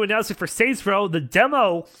a new announcement for Saints Row. The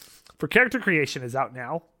demo for character creation is out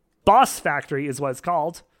now. Boss Factory is what it's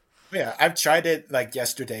called. Yeah, I've tried it like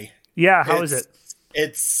yesterday. Yeah, how is it?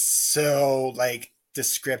 It's so like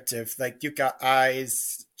descriptive. Like you got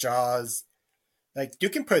eyes, jaws, Like, you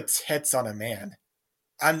can put tits on a man.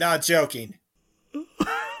 I'm not joking.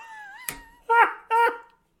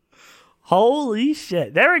 Holy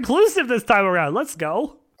shit. They're inclusive this time around. Let's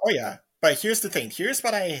go. Oh yeah. But here's the thing. Here's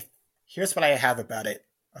what I have about it.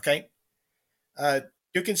 Okay?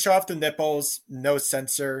 You can show off the nipples, no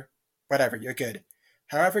censor, whatever, you're good.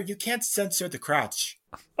 However, you can't censor the crotch.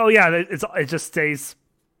 Oh yeah, it just stays.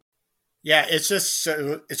 Yeah, it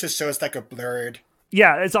just shows like a blurred.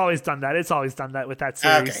 Yeah, it's always done that. It's always done that with that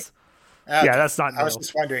series. Okay. Yeah, that's not new. I was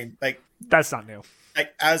just wondering, like, that's not new.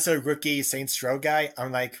 Like, as a rookie Saints Row guy,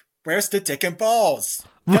 I'm like, where's the dick and balls?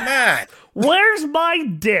 Come on. Where's my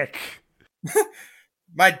dick?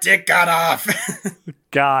 My dick got off.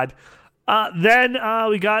 God. Then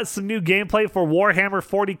we got some new gameplay for Warhammer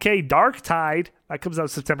 40k Darktide. That comes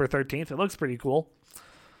out September 13th. It looks pretty cool.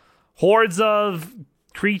 Hordes of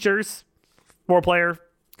creatures. 4-player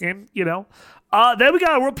game, you know. Then we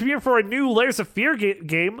got a world premiere for a new Layers of Fear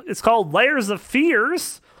game. It's called Layers of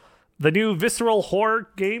Fears. The new visceral horror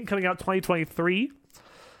game coming out 2023.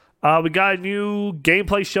 We got a new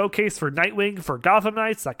gameplay showcase for Nightwing for Gotham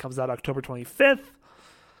Knights. That comes out October 25th.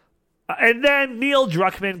 And then Neil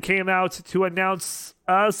Druckmann came out to announce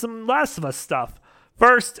some Last of Us stuff.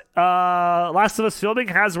 First, Last of Us filming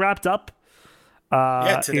has wrapped up.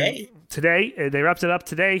 Today. Today. They wrapped it up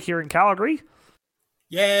today here in Calgary.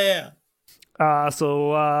 Yeah. So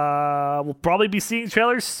we'll probably be seeing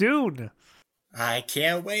trailers soon. I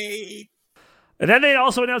can't wait. And then they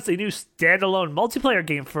also announced a new standalone multiplayer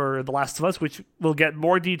game for The Last of Us, which we'll get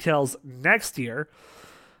more details next year.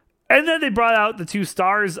 And then they brought out the 2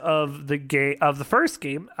 stars of the first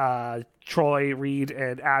game, Troy Reed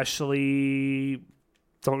and Ashley.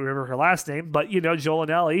 Don't remember her last name, but Joel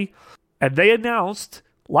and Ellie. And they announced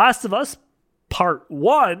Last of Us Part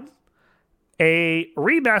 1, a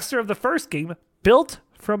remaster of the first game built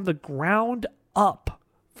from the ground up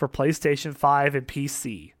for PlayStation 5 and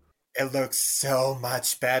PC. It looks so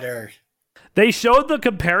much better. They showed the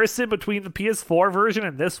comparison between the PS4 version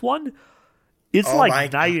and this one. It's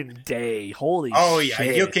like night and day. Holy shit. Oh, yeah.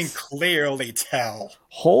 You can clearly tell.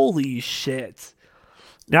 Holy shit.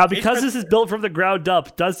 Now, because this is built from the ground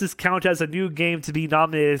up, does this count as a new game to be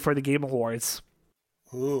nominated for the Game Awards?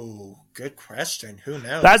 Ooh, good question. Who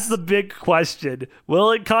knows? That's the big question.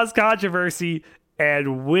 Will it cause controversy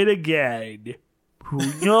and win again? Who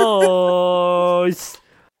knows?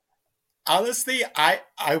 Honestly, I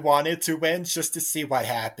wanted to win just to see what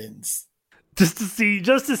happens. Just to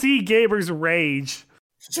see gamers rage.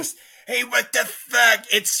 Just, hey, what the fuck?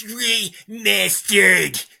 It's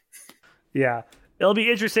remastered. Yeah, it'll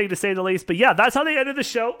be interesting to say the least. But yeah, that's how they ended the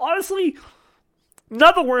show. Honestly,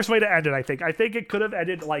 not the worst way to end it, I think. I think it could have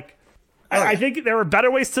ended like... I think there were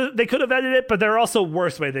better ways they could have ended it, but there are also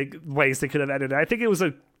worse ways they could have ended it. I think it was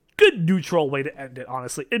a good neutral way to end it,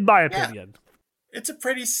 honestly, in my opinion. It's a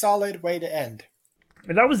pretty solid way to end.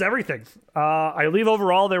 And that was everything. I believe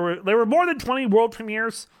overall there were more than 20 world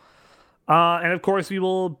premieres. And of course, we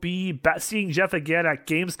will be seeing Jeff again at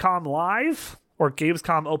Gamescom Live or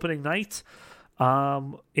Gamescom opening night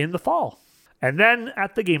in the fall. And then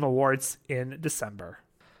at the Game Awards in December.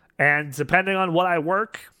 And depending on what I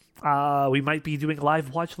work, we might be doing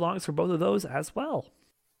live watch-alongs for both of those as well.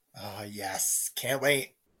 Oh, yes. Can't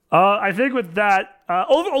wait. I think with that,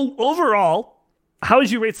 overall, how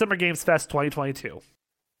would you rate Summer Games Fest 2022?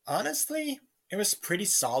 Honestly, it was pretty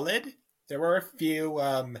solid. There were a few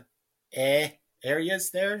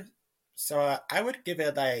areas there. So I would give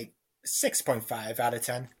it like 6.5 out of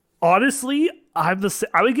 10. Honestly, I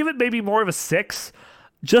would give it maybe more of a 6.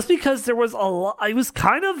 Just because there was a lot. I was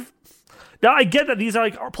kind of... Now, I get that these are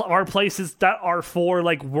like our places that are for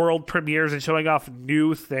like world premieres and showing off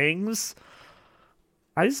new things.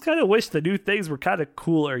 I just kind of wish the new things were kind of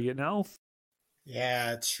cooler,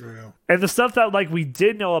 Yeah, true. And the stuff that like we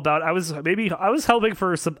did know about, I was hoping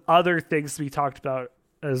for some other things to be talked about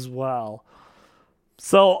as well.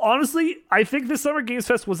 So honestly, I think the Summer Games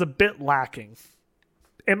Fest was a bit lacking,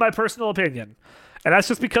 in my personal opinion. And that's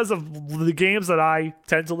just because of the games that I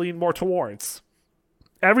tend to lean more towards.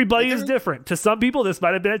 Everybody is different. To some people, this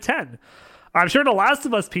might have been a 10. I'm sure to Last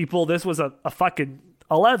of Us people, this was a fucking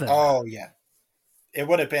 11. Oh, yeah. It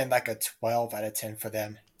would have been like a 12 out of 10 for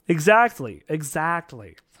them. Exactly.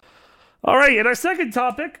 All right, in our second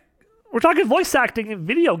topic, we're talking voice acting in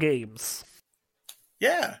video games.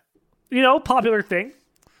 Yeah. Popular thing.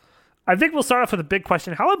 I think we'll start off with a big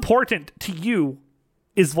question. How important to you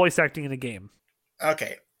is voice acting in a game?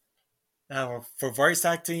 Okay. Now, for voice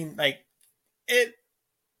acting, like, it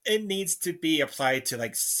needs to be applied to,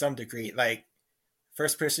 like, some degree. Like,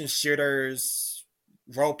 first-person shooters,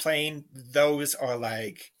 role-playing, those are,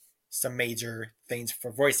 like, some major things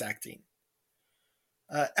for voice acting.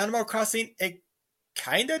 Animal Crossing, it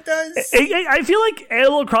kind of does. I feel like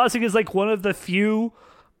Animal Crossing is like one of the few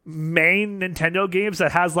main Nintendo games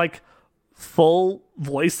that has like full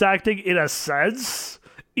voice acting in a sense.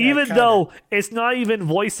 Even though it's not even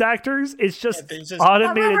voice actors, it's just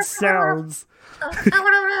automated sounds.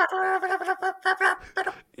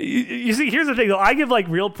 You see, here's the thing though. I give like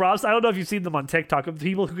real props. I don't know if you've seen them on TikTok of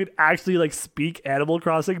people who could actually like speak Animal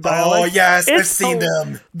Crossing dialect. Oh yes, I've seen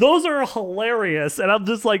them. Those are hilarious, and I'm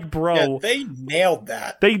just like, bro, yeah, they nailed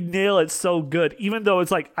that. They nail it so good. Even though it's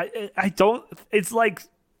like I don't. It's like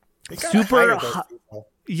super.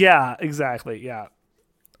 Yeah, exactly. Yeah.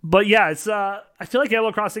 But yeah, it's I feel like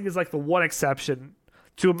Animal Crossing is like the one exception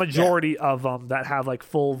to a majority of them that have like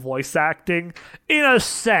full voice acting in a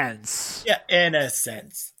sense. Yeah, in a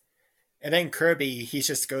sense. And then Kirby, he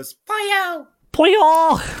just goes, "Poyo!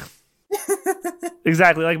 Poyo!"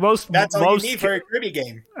 Exactly. Like That's all you need for a Kirby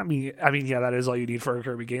game. I mean, yeah, that is all you need for a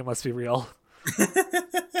Kirby game. Let's be real.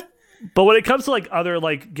 But when it comes to like other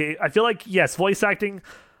like game, I feel like yes, voice acting.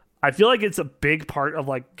 I feel like it's a big part of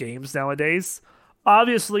like games nowadays.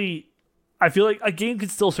 Obviously, I feel like a game can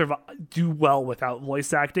still do well without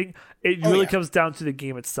voice acting. It really comes down to the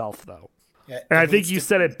game itself, though. Yeah, and I think you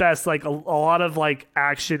said it best. Like a lot of like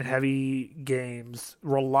action-heavy games they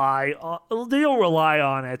don't rely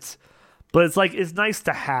on it, but it's like it's nice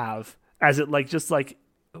to have as it like just like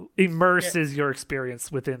immerses your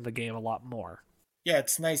experience within the game a lot more. Yeah,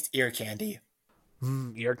 it's nice ear candy.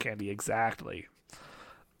 Ear candy, exactly.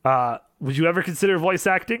 Would you ever consider voice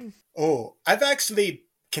acting? Oh, I've actually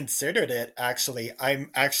considered it. Actually, I'm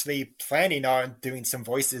actually planning on doing some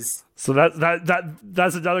voices. So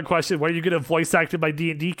that's another question. What are you going to voice act in my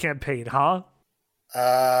D&D campaign, huh?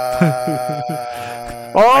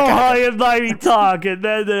 Hi and mighty talk, and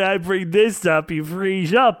then I bring this up, you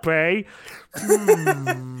freeze up, eh?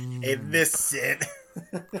 Hey, listen.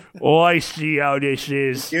 Oh, I see how this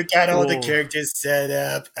is. You got all the characters set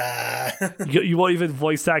up. You won't even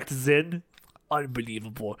voice act Zin?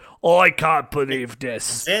 Unbelievable. Oh, I can't believe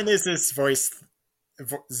this. Zin is his voice.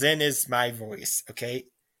 Zin is my voice, okay?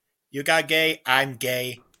 You got gay, I'm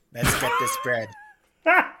gay. Let's get this bread.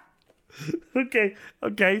 Okay.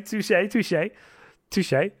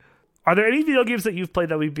 Touche. Are there any video games that you've played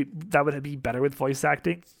that would be better with voice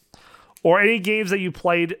acting? Or any games that you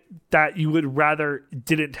played that you would rather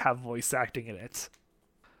didn't have voice acting in it?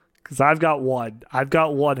 Because I've got one,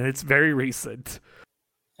 and it's very recent.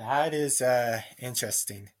 That is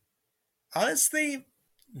interesting. Honestly,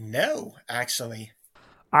 no, actually.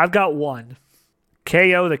 I've got one.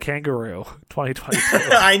 KO the Kangaroo, 2022.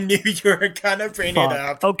 I knew you were gonna bring it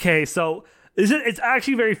up. Okay, so it's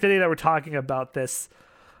actually very fitting that we're talking about this.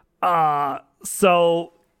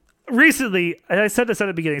 So recently, and I said this at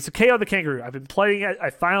the beginning, so KO the Kangaroo, I've been playing it,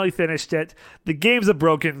 I finally finished it. The game's a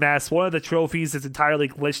broken mess. One of the trophies is entirely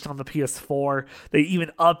glitched on the PS4. They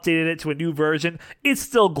even updated it to a new version. It's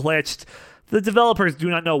still glitched. The developers do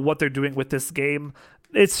not know what they're doing with this game.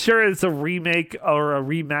 It's a remake or a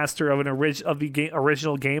remaster of the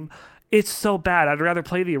original game. It's so bad. I'd rather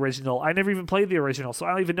play the original. I never even played the original, so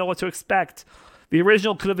I don't even know what to expect. The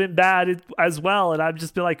original could have been bad as well, and I'd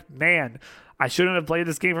just be like, man, I shouldn't have played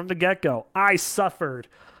this game from the get-go. I suffered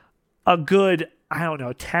a good,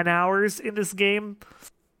 10 hours in this game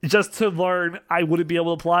just to learn I wouldn't be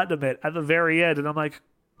able to platinum it at the very end. And I'm like,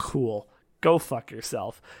 cool, go fuck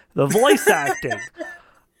yourself. The voice acting,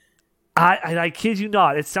 I kid you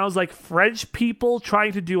not, it sounds like French people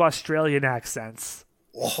trying to do Australian accents.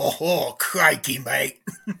 Oh, crikey, mate.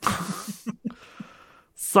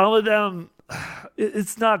 Some of them,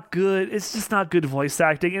 it's not good. It's just not good voice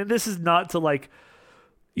acting. And this is not to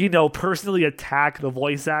personally attack the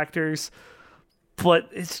voice actors, but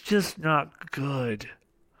it's just not good.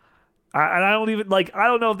 I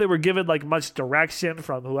don't know if they were given much direction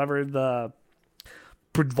from whoever the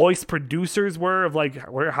voice producers were of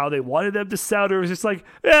how they wanted them to sound. Or it was just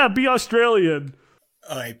be Australian.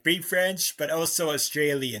 Alright, be French, but also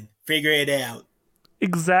Australian. Figure it out.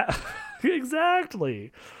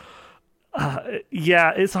 Exactly.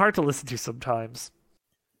 Yeah, it's hard to listen to sometimes.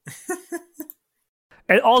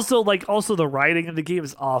 And also the writing in the game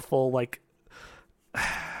is awful.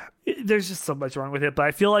 There's just so much wrong with it. But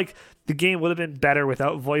I feel like the game would have been better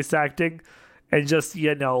without voice acting and just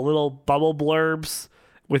little bubble blurbs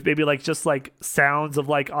with maybe just sounds of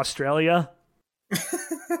Australia.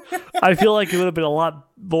 I feel like it would have been a lot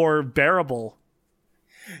more bearable.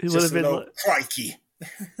 It would have been crikey.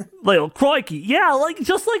 Little crikey, yeah,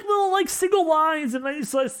 little single lines, and then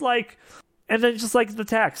it's just and then just the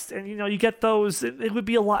text, and you get those. It would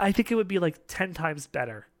be a lot. I think it would be 10 times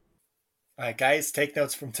better. All right, guys, take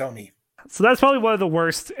notes from Tony. So that's probably one of the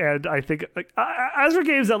worst. And I think, like, as for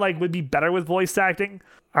games that like would be better with voice acting,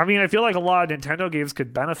 I mean, I feel like a lot of Nintendo games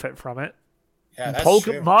could benefit from it. Yeah, that's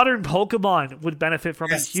true. Modern Pokemon would benefit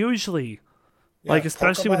from it hugely. Yeah, like,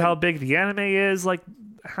 especially Pokemon, with how big the anime is, like,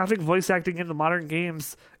 having voice acting in the modern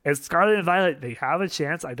games. And Scarlet and Violet, they have a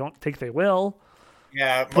chance. I don't think they will.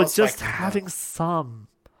 Yeah, But just having some,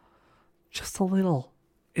 just a little,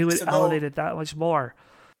 it would elevate it that much more.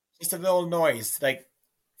 Just a little noise. Like,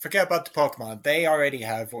 forget about the Pokemon. They already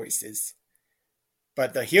have voices.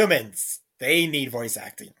 But the humans, they need voice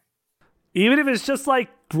acting. Even if it's just like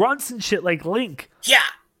grunts and shit like Link. Yeah!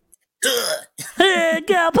 Hey,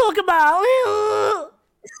 go Pokemon!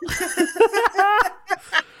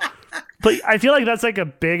 But I feel like that's like a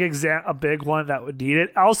big one that would need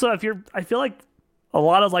it. Also, I feel like a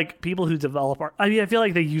lot of like people who develop I feel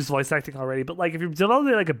like they use voice acting already, but like if you're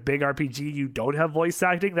developing like a big RPG, you don't have voice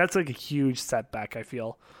acting, that's like a huge setback, I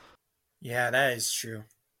feel. Yeah, that is true.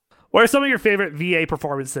 What are some of your favorite VA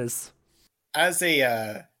performances? As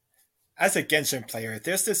a Genshin player,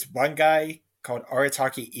 there's this one guy called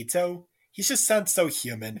Arataki Ito. He just sounds so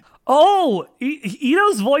human. Oh,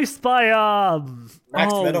 Ito's voiced by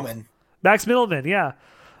Max Middleman. Max Middleman, yeah.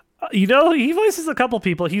 He voices a couple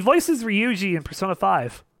people. He voices Ryuji in Persona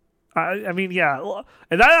 5. I mean, yeah.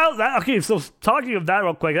 And that okay, so talking of that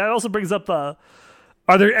real quick, that also brings up are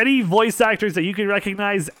there any voice actors that you can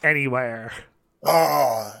recognize anywhere?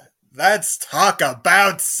 Oh, let's talk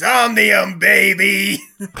about Somnium, baby!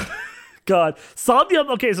 God. Somnium,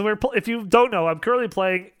 okay, so if you don't know, I'm currently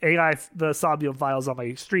playing the Somnium files on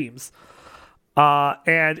my streams.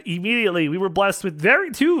 And immediately we were blessed with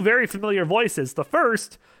two very familiar voices. The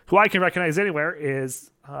first, who I can recognize anywhere,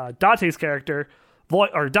 is Date's character,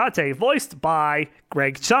 Date, voiced by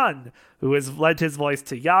Greg Chun, who has lent his voice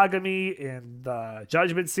to Yagami in the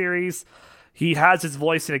Judgment series. He has his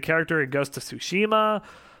voice in a character in Ghost of Tsushima,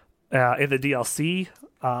 in the DLC.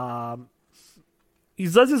 He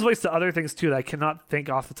does his voice to other things too that I cannot think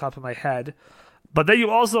off the top of my head. But then you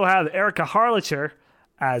also have Erica Harlacher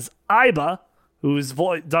as Aiba, who's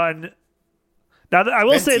done... Now, I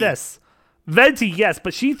will say this. Venti, yes,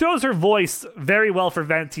 but she throws her voice very well for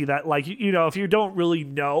Venti that, like, if you don't really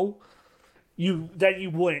know, then you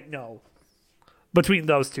wouldn't know between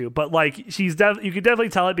those two. But, like, you can definitely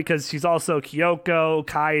tell it because she's also Kyoko,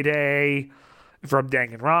 Kaede from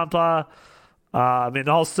Danganronpa, and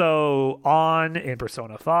also On in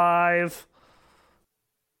Persona 5.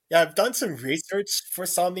 Yeah, I've done some research for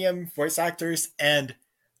Somnium voice actors, and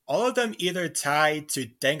all of them either tied to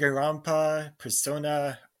Danganronpa,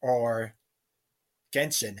 Persona, or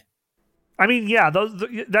Genshin. I mean, yeah,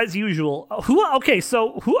 that's usual.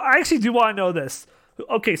 I actually do want to know this.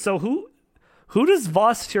 Okay, so who does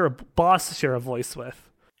Boss share a voice with?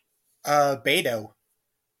 Beto.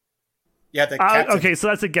 Yeah, the captain. Okay, so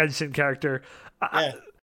that's a Genshin character. Yeah.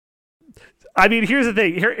 I mean, here's the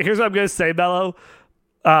thing. Here's what I'm going to say, Mello.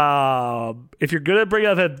 If you're going to bring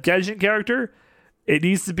up a Genshin character, it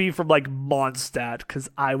needs to be from, like, Mondstadt, because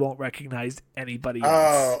I won't recognize anybody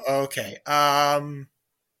else. Oh, okay.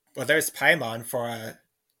 Well, there's Paimon for,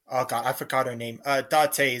 oh god, I forgot her name.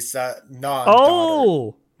 Date's non-daughter.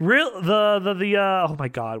 Oh! Oh my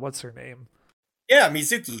god, what's her name? Yeah,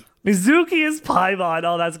 Mizuki. Mizuki is Paimon.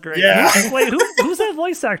 Oh, that's great. Yeah. Wait, who's that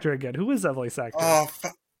voice actor again? Who is that voice actor? Oh,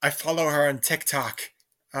 I follow her on TikTok.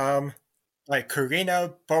 Like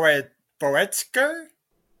Karina Boretsker?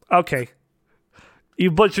 Okay. You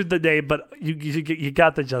butchered the name, but you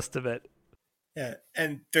got the gist of it. Yeah,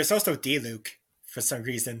 and there's also D-Luke for some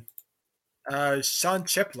reason. Sean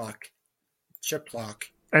Chiplock.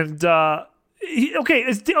 And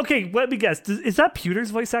let me guess. Is that Pewter's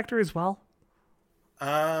voice actor as well?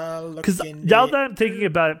 Because now that I'm thinking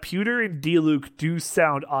about it, Pewter and D-Luke do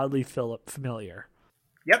sound oddly familiar.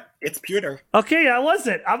 Yep, it's Pewter. Okay, that was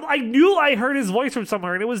it. I knew I heard his voice from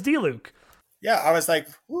somewhere, and it was D-Luke. Yeah, I was like,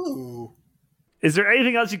 ooh. Is there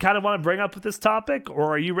anything else you kind of want to bring up with this topic,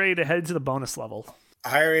 or are you ready to head to the bonus level?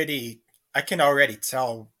 I can already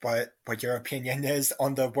tell what your opinion is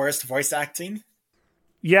on the worst voice acting.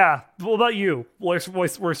 Yeah, what about you? Worst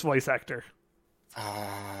voice actor?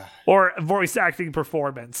 Or voice acting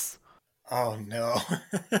performance? Oh no.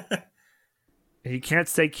 You can't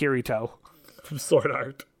say Kirito from Sword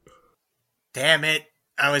Art. Damn it.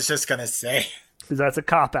 I was just gonna say. Because that's a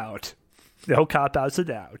cop-out. No cop-outs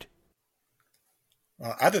allowed.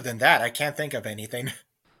 Well, other than that, I can't think of anything.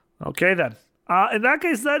 Okay, then. In that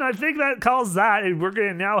case, then, I think that calls that, and we're going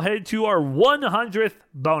to now head to our 100th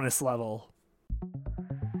bonus level.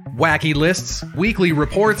 Wacky lists, weekly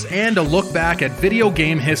reports, and a look back at video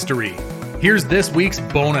game history. Here's this week's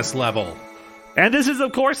bonus level. And this is,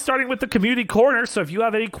 of course, starting with the community corner. So if you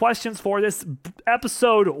have any questions for this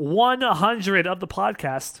episode 100 of the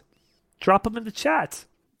podcast, drop them in the chat.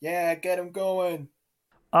 Yeah, get them going.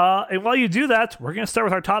 And while you do that, we're going to start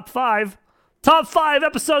with our top 5. Top 5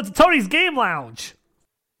 episodes of Tony's Game Lounge.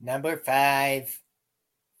 Number 5.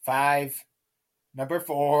 5. Number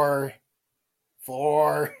 4.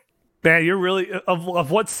 4. Man, you're really...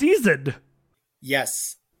 Of what season?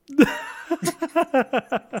 Yes.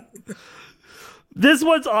 This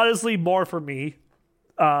one's honestly more for me.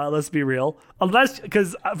 Let's be real. Unless,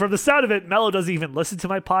 because from the sound of it, Mello doesn't even listen to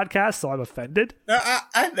my podcast, so I'm offended.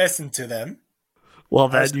 I listen to them. Well,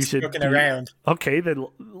 then you should. Looking around. Okay, then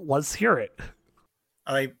let's hear it.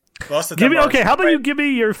 Most of Give them me. are Okay, how about great. you give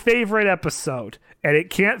me your favorite episode, and it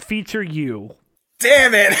can't feature you.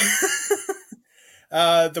 Damn it!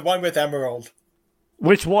 The one with Emerald.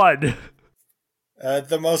 Which one?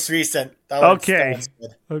 The most recent. That Okay. That one's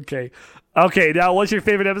good. Okay. Now, what's your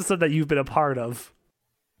favorite episode that you've been a part of?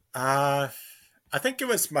 I think it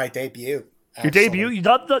was my debut. Your actually. debut?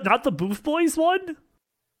 Not the Booth Boys one?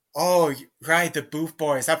 Oh, right, the Booth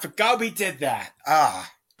Boys. I forgot we did that.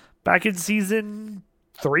 Back in season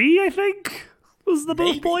 3, I think, was the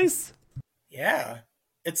Maybe. Booth Boys. Yeah.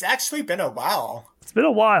 It's actually been a while. It's been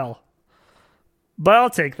a while. But I'll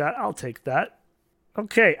take that.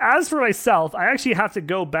 Okay, as for myself, I actually have to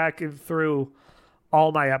go back and through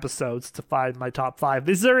all my episodes to find my top 5.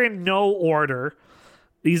 These are in no order.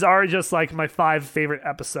 These are just like my 5 favorite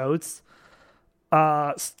episodes.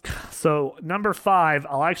 So number 5,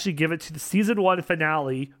 I'll actually give it to the season 1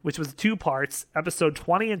 finale, which was 2 parts, episode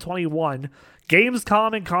 20 and 21,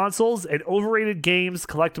 Gamescom and consoles, and overrated games,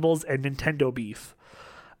 collectibles, and Nintendo beef.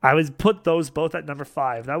 I would put those both at number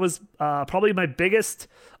 5. That was probably my biggest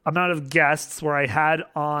amount of guests, where I had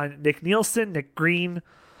on Nick Nielsen, Nick Green,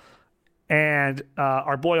 and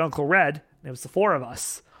our boy Uncle Red. It was the 4 of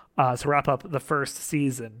us to wrap up the first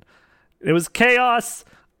season. It was chaos.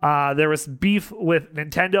 There was beef with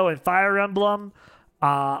Nintendo and Fire Emblem.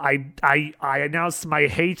 I announced my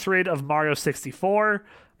hatred of Mario 64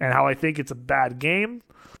 and how I think it's a bad game.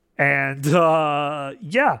 And really,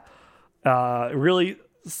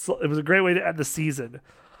 it was a great way to end the season.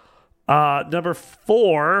 Number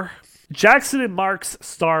 4, Jackson and Mark's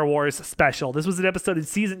Star Wars special. This was an episode in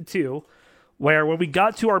season 2 where, when we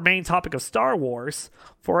got to our main topic of Star Wars,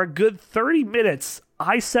 for a good 30 minutes,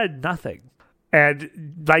 I said nothing.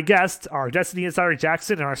 And my guest, our Destiny Insider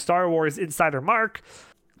Jackson and our Star Wars Insider Mark,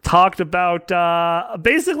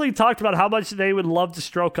 basically talked about how much they would love to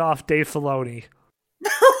stroke off Dave Filoni.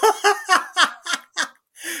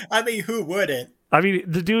 I mean, who wouldn't? I mean,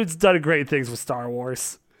 the dude's done great things with Star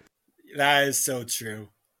Wars. That is so true.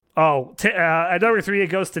 Oh, at number 3, it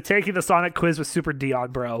goes to taking the Sonic quiz with Super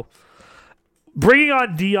Dion, bro. Bringing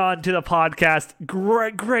on Dion to the podcast,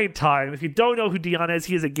 great time. If you don't know who Dion is,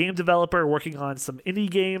 he is a game developer working on some indie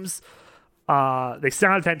games. They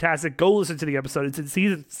sound fantastic. Go listen to the episode. It's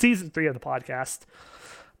in season 3 of the podcast.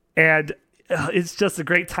 And it's just a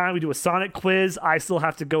great time. We do a Sonic quiz. I still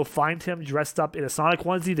have to go find him dressed up in a Sonic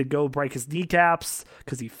onesie to go break his kneecaps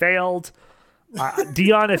because he failed.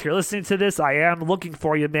 Dion, if you're listening to this, I am looking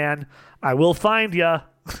for you, man. I will find you.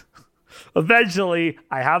 Eventually.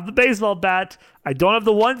 I have the baseball bat. I don't have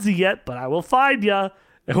the onesie yet, but I will find you.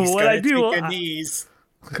 And what I do, take your knees.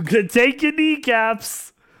 I'm gonna take your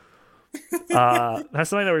kneecaps.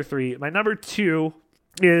 That's my number 3. My number 2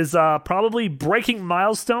 is probably Breaking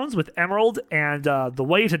Milestones with Emerald and The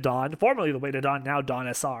Way to Dawn, formerly The Way to Dawn, now Dawn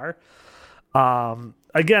SR.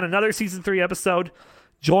 Again, another season 3 episode,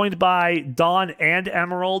 joined by Dawn and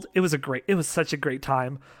Emerald. It was such a great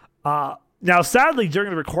time. Now, sadly, during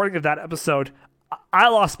the recording of that episode, I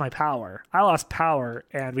lost my power.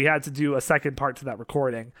 And we had to do a second part to that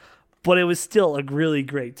recording. But it was still a really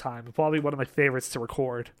great time. Probably one of my favorites to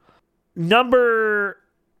record. Number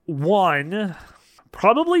 1,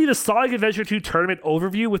 probably the Sonic Adventure 2 tournament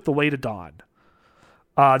overview with The Way to Dawn.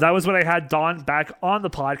 That was when I had Dawn back on the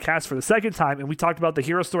podcast for the second time, and we talked about the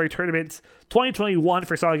Hero Story Tournament 2021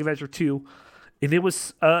 for Sonic Adventure 2. And it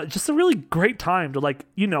was just a really great time to,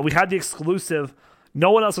 we had the exclusive. No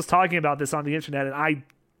one else was talking about this on the internet, and I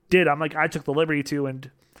did. I took the liberty to, and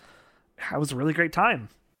it was a really great time.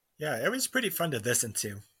 Yeah, it was pretty fun to listen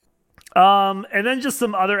to. And then just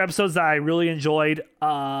some other episodes that I really enjoyed.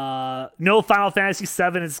 No Final Fantasy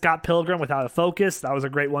VII and Scott Pilgrim without a focus. That was a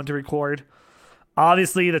great one to record.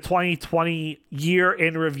 Obviously, the 2020 year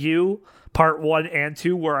in review, part 1 and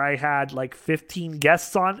 2, where I had 15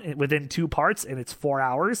 guests on within 2 parts, and it's 4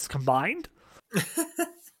 hours combined.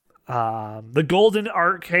 The Golden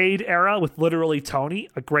Arcade Era with literally Tony,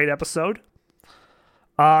 a great episode.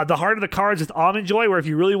 The Heart of the Cards with Almond Joy, where if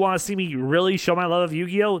you really want to see me really show my love of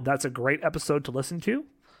Yu-Gi-Oh!, that's a great episode to listen to.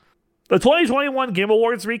 The 2021 Game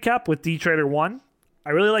Awards recap with D-Trader 1. I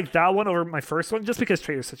really like that one over my first one, just because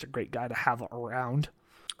Trader's such a great guy to have around.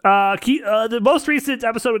 The most recent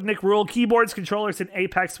episode with Nick Rule, Keyboards, Controllers, and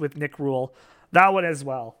Apex with Nick Rule. That one as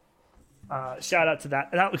well. Shout out to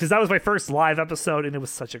that, because that was my first live episode, and it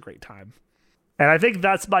was such a great time. And I think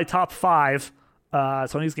that's my top 5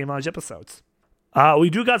 Tony's Game Lounge episodes. We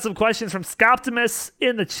do got some questions from Scoptimus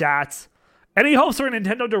in the chat. Any hopes for a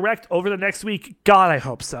Nintendo Direct over the next week? God, I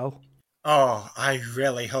hope so. Oh, I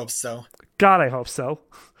really hope so. God, I hope so.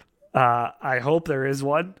 I hope there is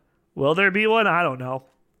one. Will there be one? I don't know.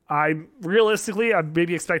 I'm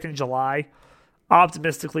maybe expecting July.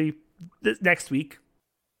 Optimistically, next week.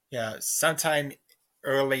 Yeah, sometime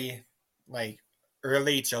early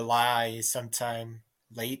July, sometime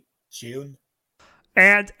late June.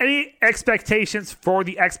 And any expectations for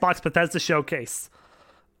the Xbox Bethesda showcase?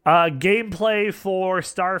 Gameplay for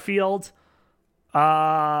Starfield.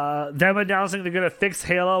 Them announcing they're going to fix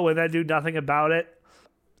Halo and then do nothing about it.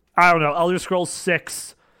 I don't know. Elder Scrolls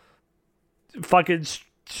 6. Fucking just,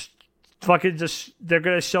 they're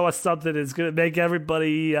going to show us something that's going to make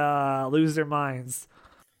everybody lose their minds.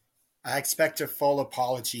 I expect a full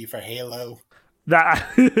apology for Halo. I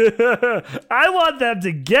want them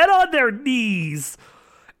to get on their knees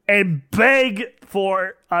and beg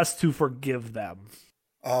for us to forgive them.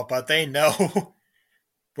 Oh, but they know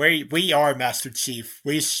we are Master Chief.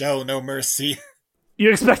 We show no mercy.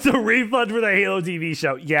 You expect a refund for the Halo TV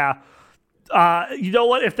show? Yeah. You know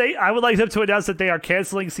what? I would like them to announce that they are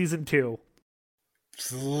canceling season 2.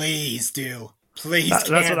 Please do. Please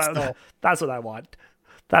cancel. That's what I want.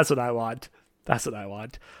 That's what I want.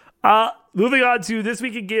 Moving on to This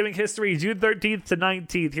Week in Gaming History, June 13th to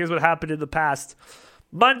 19th. Here's what happened in the past.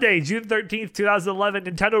 Monday, June 13th, 2011,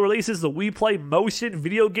 Nintendo releases the Wii Play Motion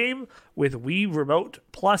video game with Wii Remote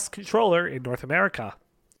Plus controller in North America.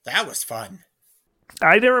 That was fun.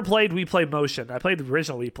 I never played Wii Play Motion. I played the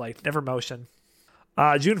original Wii Play, never Motion.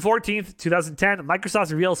 June 14th, 2010,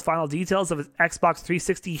 Microsoft reveals final details of its Xbox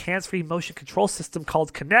 360 hands-free motion control system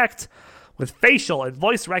called Kinect, with facial and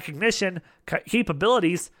voice recognition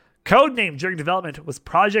capabilities. Codenamed during development was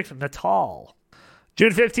Project Natal.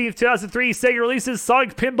 June 15th, 2003, Sega releases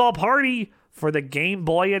Sonic Pinball Party for the Game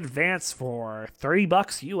Boy Advance for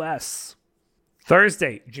 $30 US.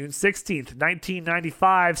 Thursday, June 16th,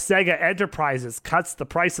 1995, Sega Enterprises cuts the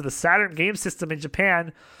price of the Saturn game system in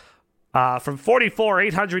Japan from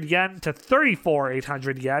 44,800 yen to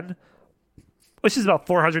 34,800 yen, which is about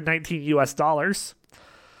 $419 US,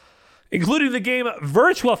 including the game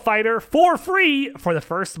Virtua Fighter for free for the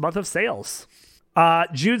first month of sales.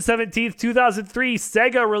 June 17th, 2003,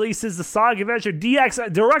 Sega releases the Sonic Adventure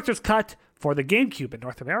DX Director's Cut for the GameCube in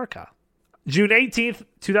North America. June 18th,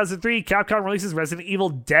 2003, Capcom releases Resident Evil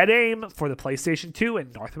Dead Aim for the PlayStation 2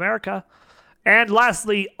 in North America. And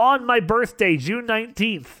lastly, on my birthday, June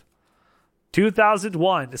 19th,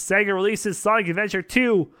 2001, Sega releases Sonic Adventure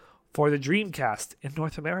 2 for the Dreamcast in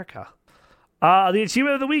North America. The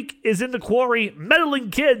achievement of the week is in the quarry,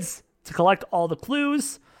 meddling kids to collect all the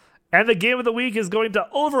clues. And the game of the week is going to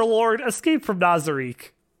Overlord Escape from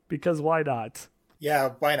Nazarick. Because why not?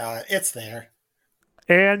 Yeah, why not? It's there.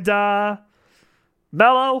 And,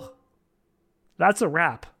 Mellow, that's a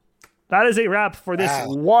wrap. That is a wrap for this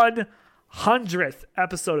 100th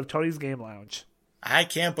episode of Tony's Game Lounge. I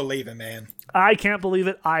can't believe it, man. I can't believe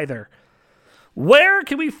it either. Where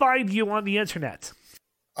can we find you on the internet?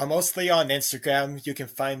 I'm mostly on Instagram. You can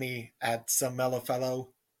find me at SomeMellowFellow.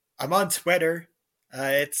 I'm on Twitter.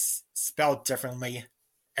 It's spelled differently.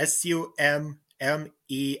 SuMMELOFELO.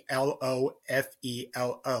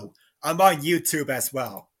 I'm on YouTube as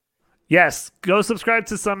well. Yes, go subscribe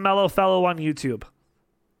to SomeMellowFellow on YouTube.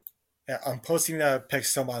 Yeah, I'm posting a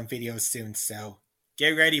Pixelmon video soon, so get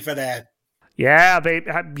ready for that. Yeah,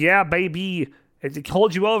 baby. And to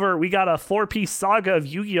hold you over, we got a 4-piece saga of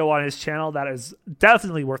Yu-Gi-Oh! On his channel that is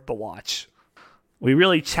definitely worth the watch. We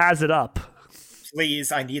really chaz it up.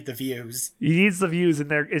 Please, I need the views. He needs the views,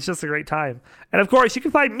 and it's just a great time. And of course, you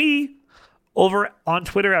can find me over on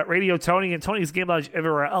Twitter at Radio Tony and Tony's Game Lounge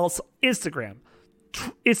everywhere else. Instagram,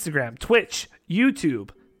 Twitch, YouTube,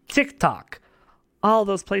 TikTok, all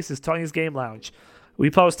those places. Tony's Game Lounge. We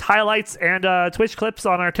post highlights and Twitch clips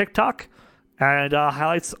on our TikTok, and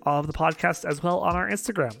highlights of the podcast as well on our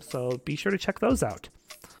Instagram. So be sure to check those out.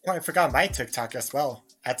 Oh, I forgot my TikTok as well.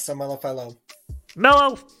 At SomeMellowFellow.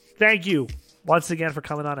 Mellow, thank you once again for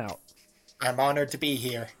coming on out. I'm honored to be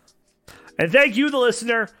here. And thank you, the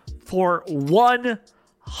listener, for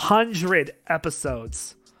 100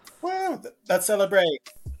 episodes. Woo! Woo! Let's celebrate.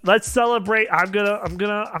 Let's celebrate. I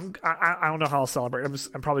don't know how I'll celebrate.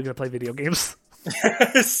 I'm probably gonna play video games.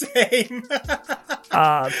 Same.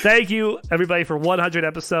 Thank you everybody for 100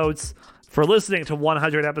 episodes, for listening to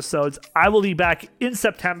 100 episodes. I will be back in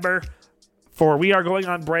September, for we are going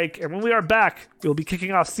on break, and when we are back, we'll be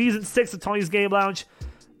kicking off season 6 of Tony's Game Lounge,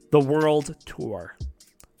 the World Tour.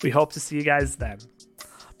 We hope to see you guys then.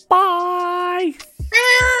 Bye.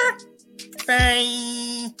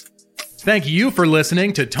 Bye. Thank you for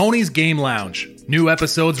listening to Tony's Game Lounge. New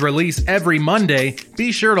episodes release every Monday.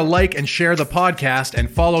 Be sure to like and share the podcast and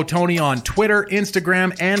follow Tony on Twitter,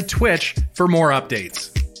 Instagram, and Twitch for more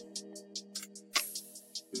updates.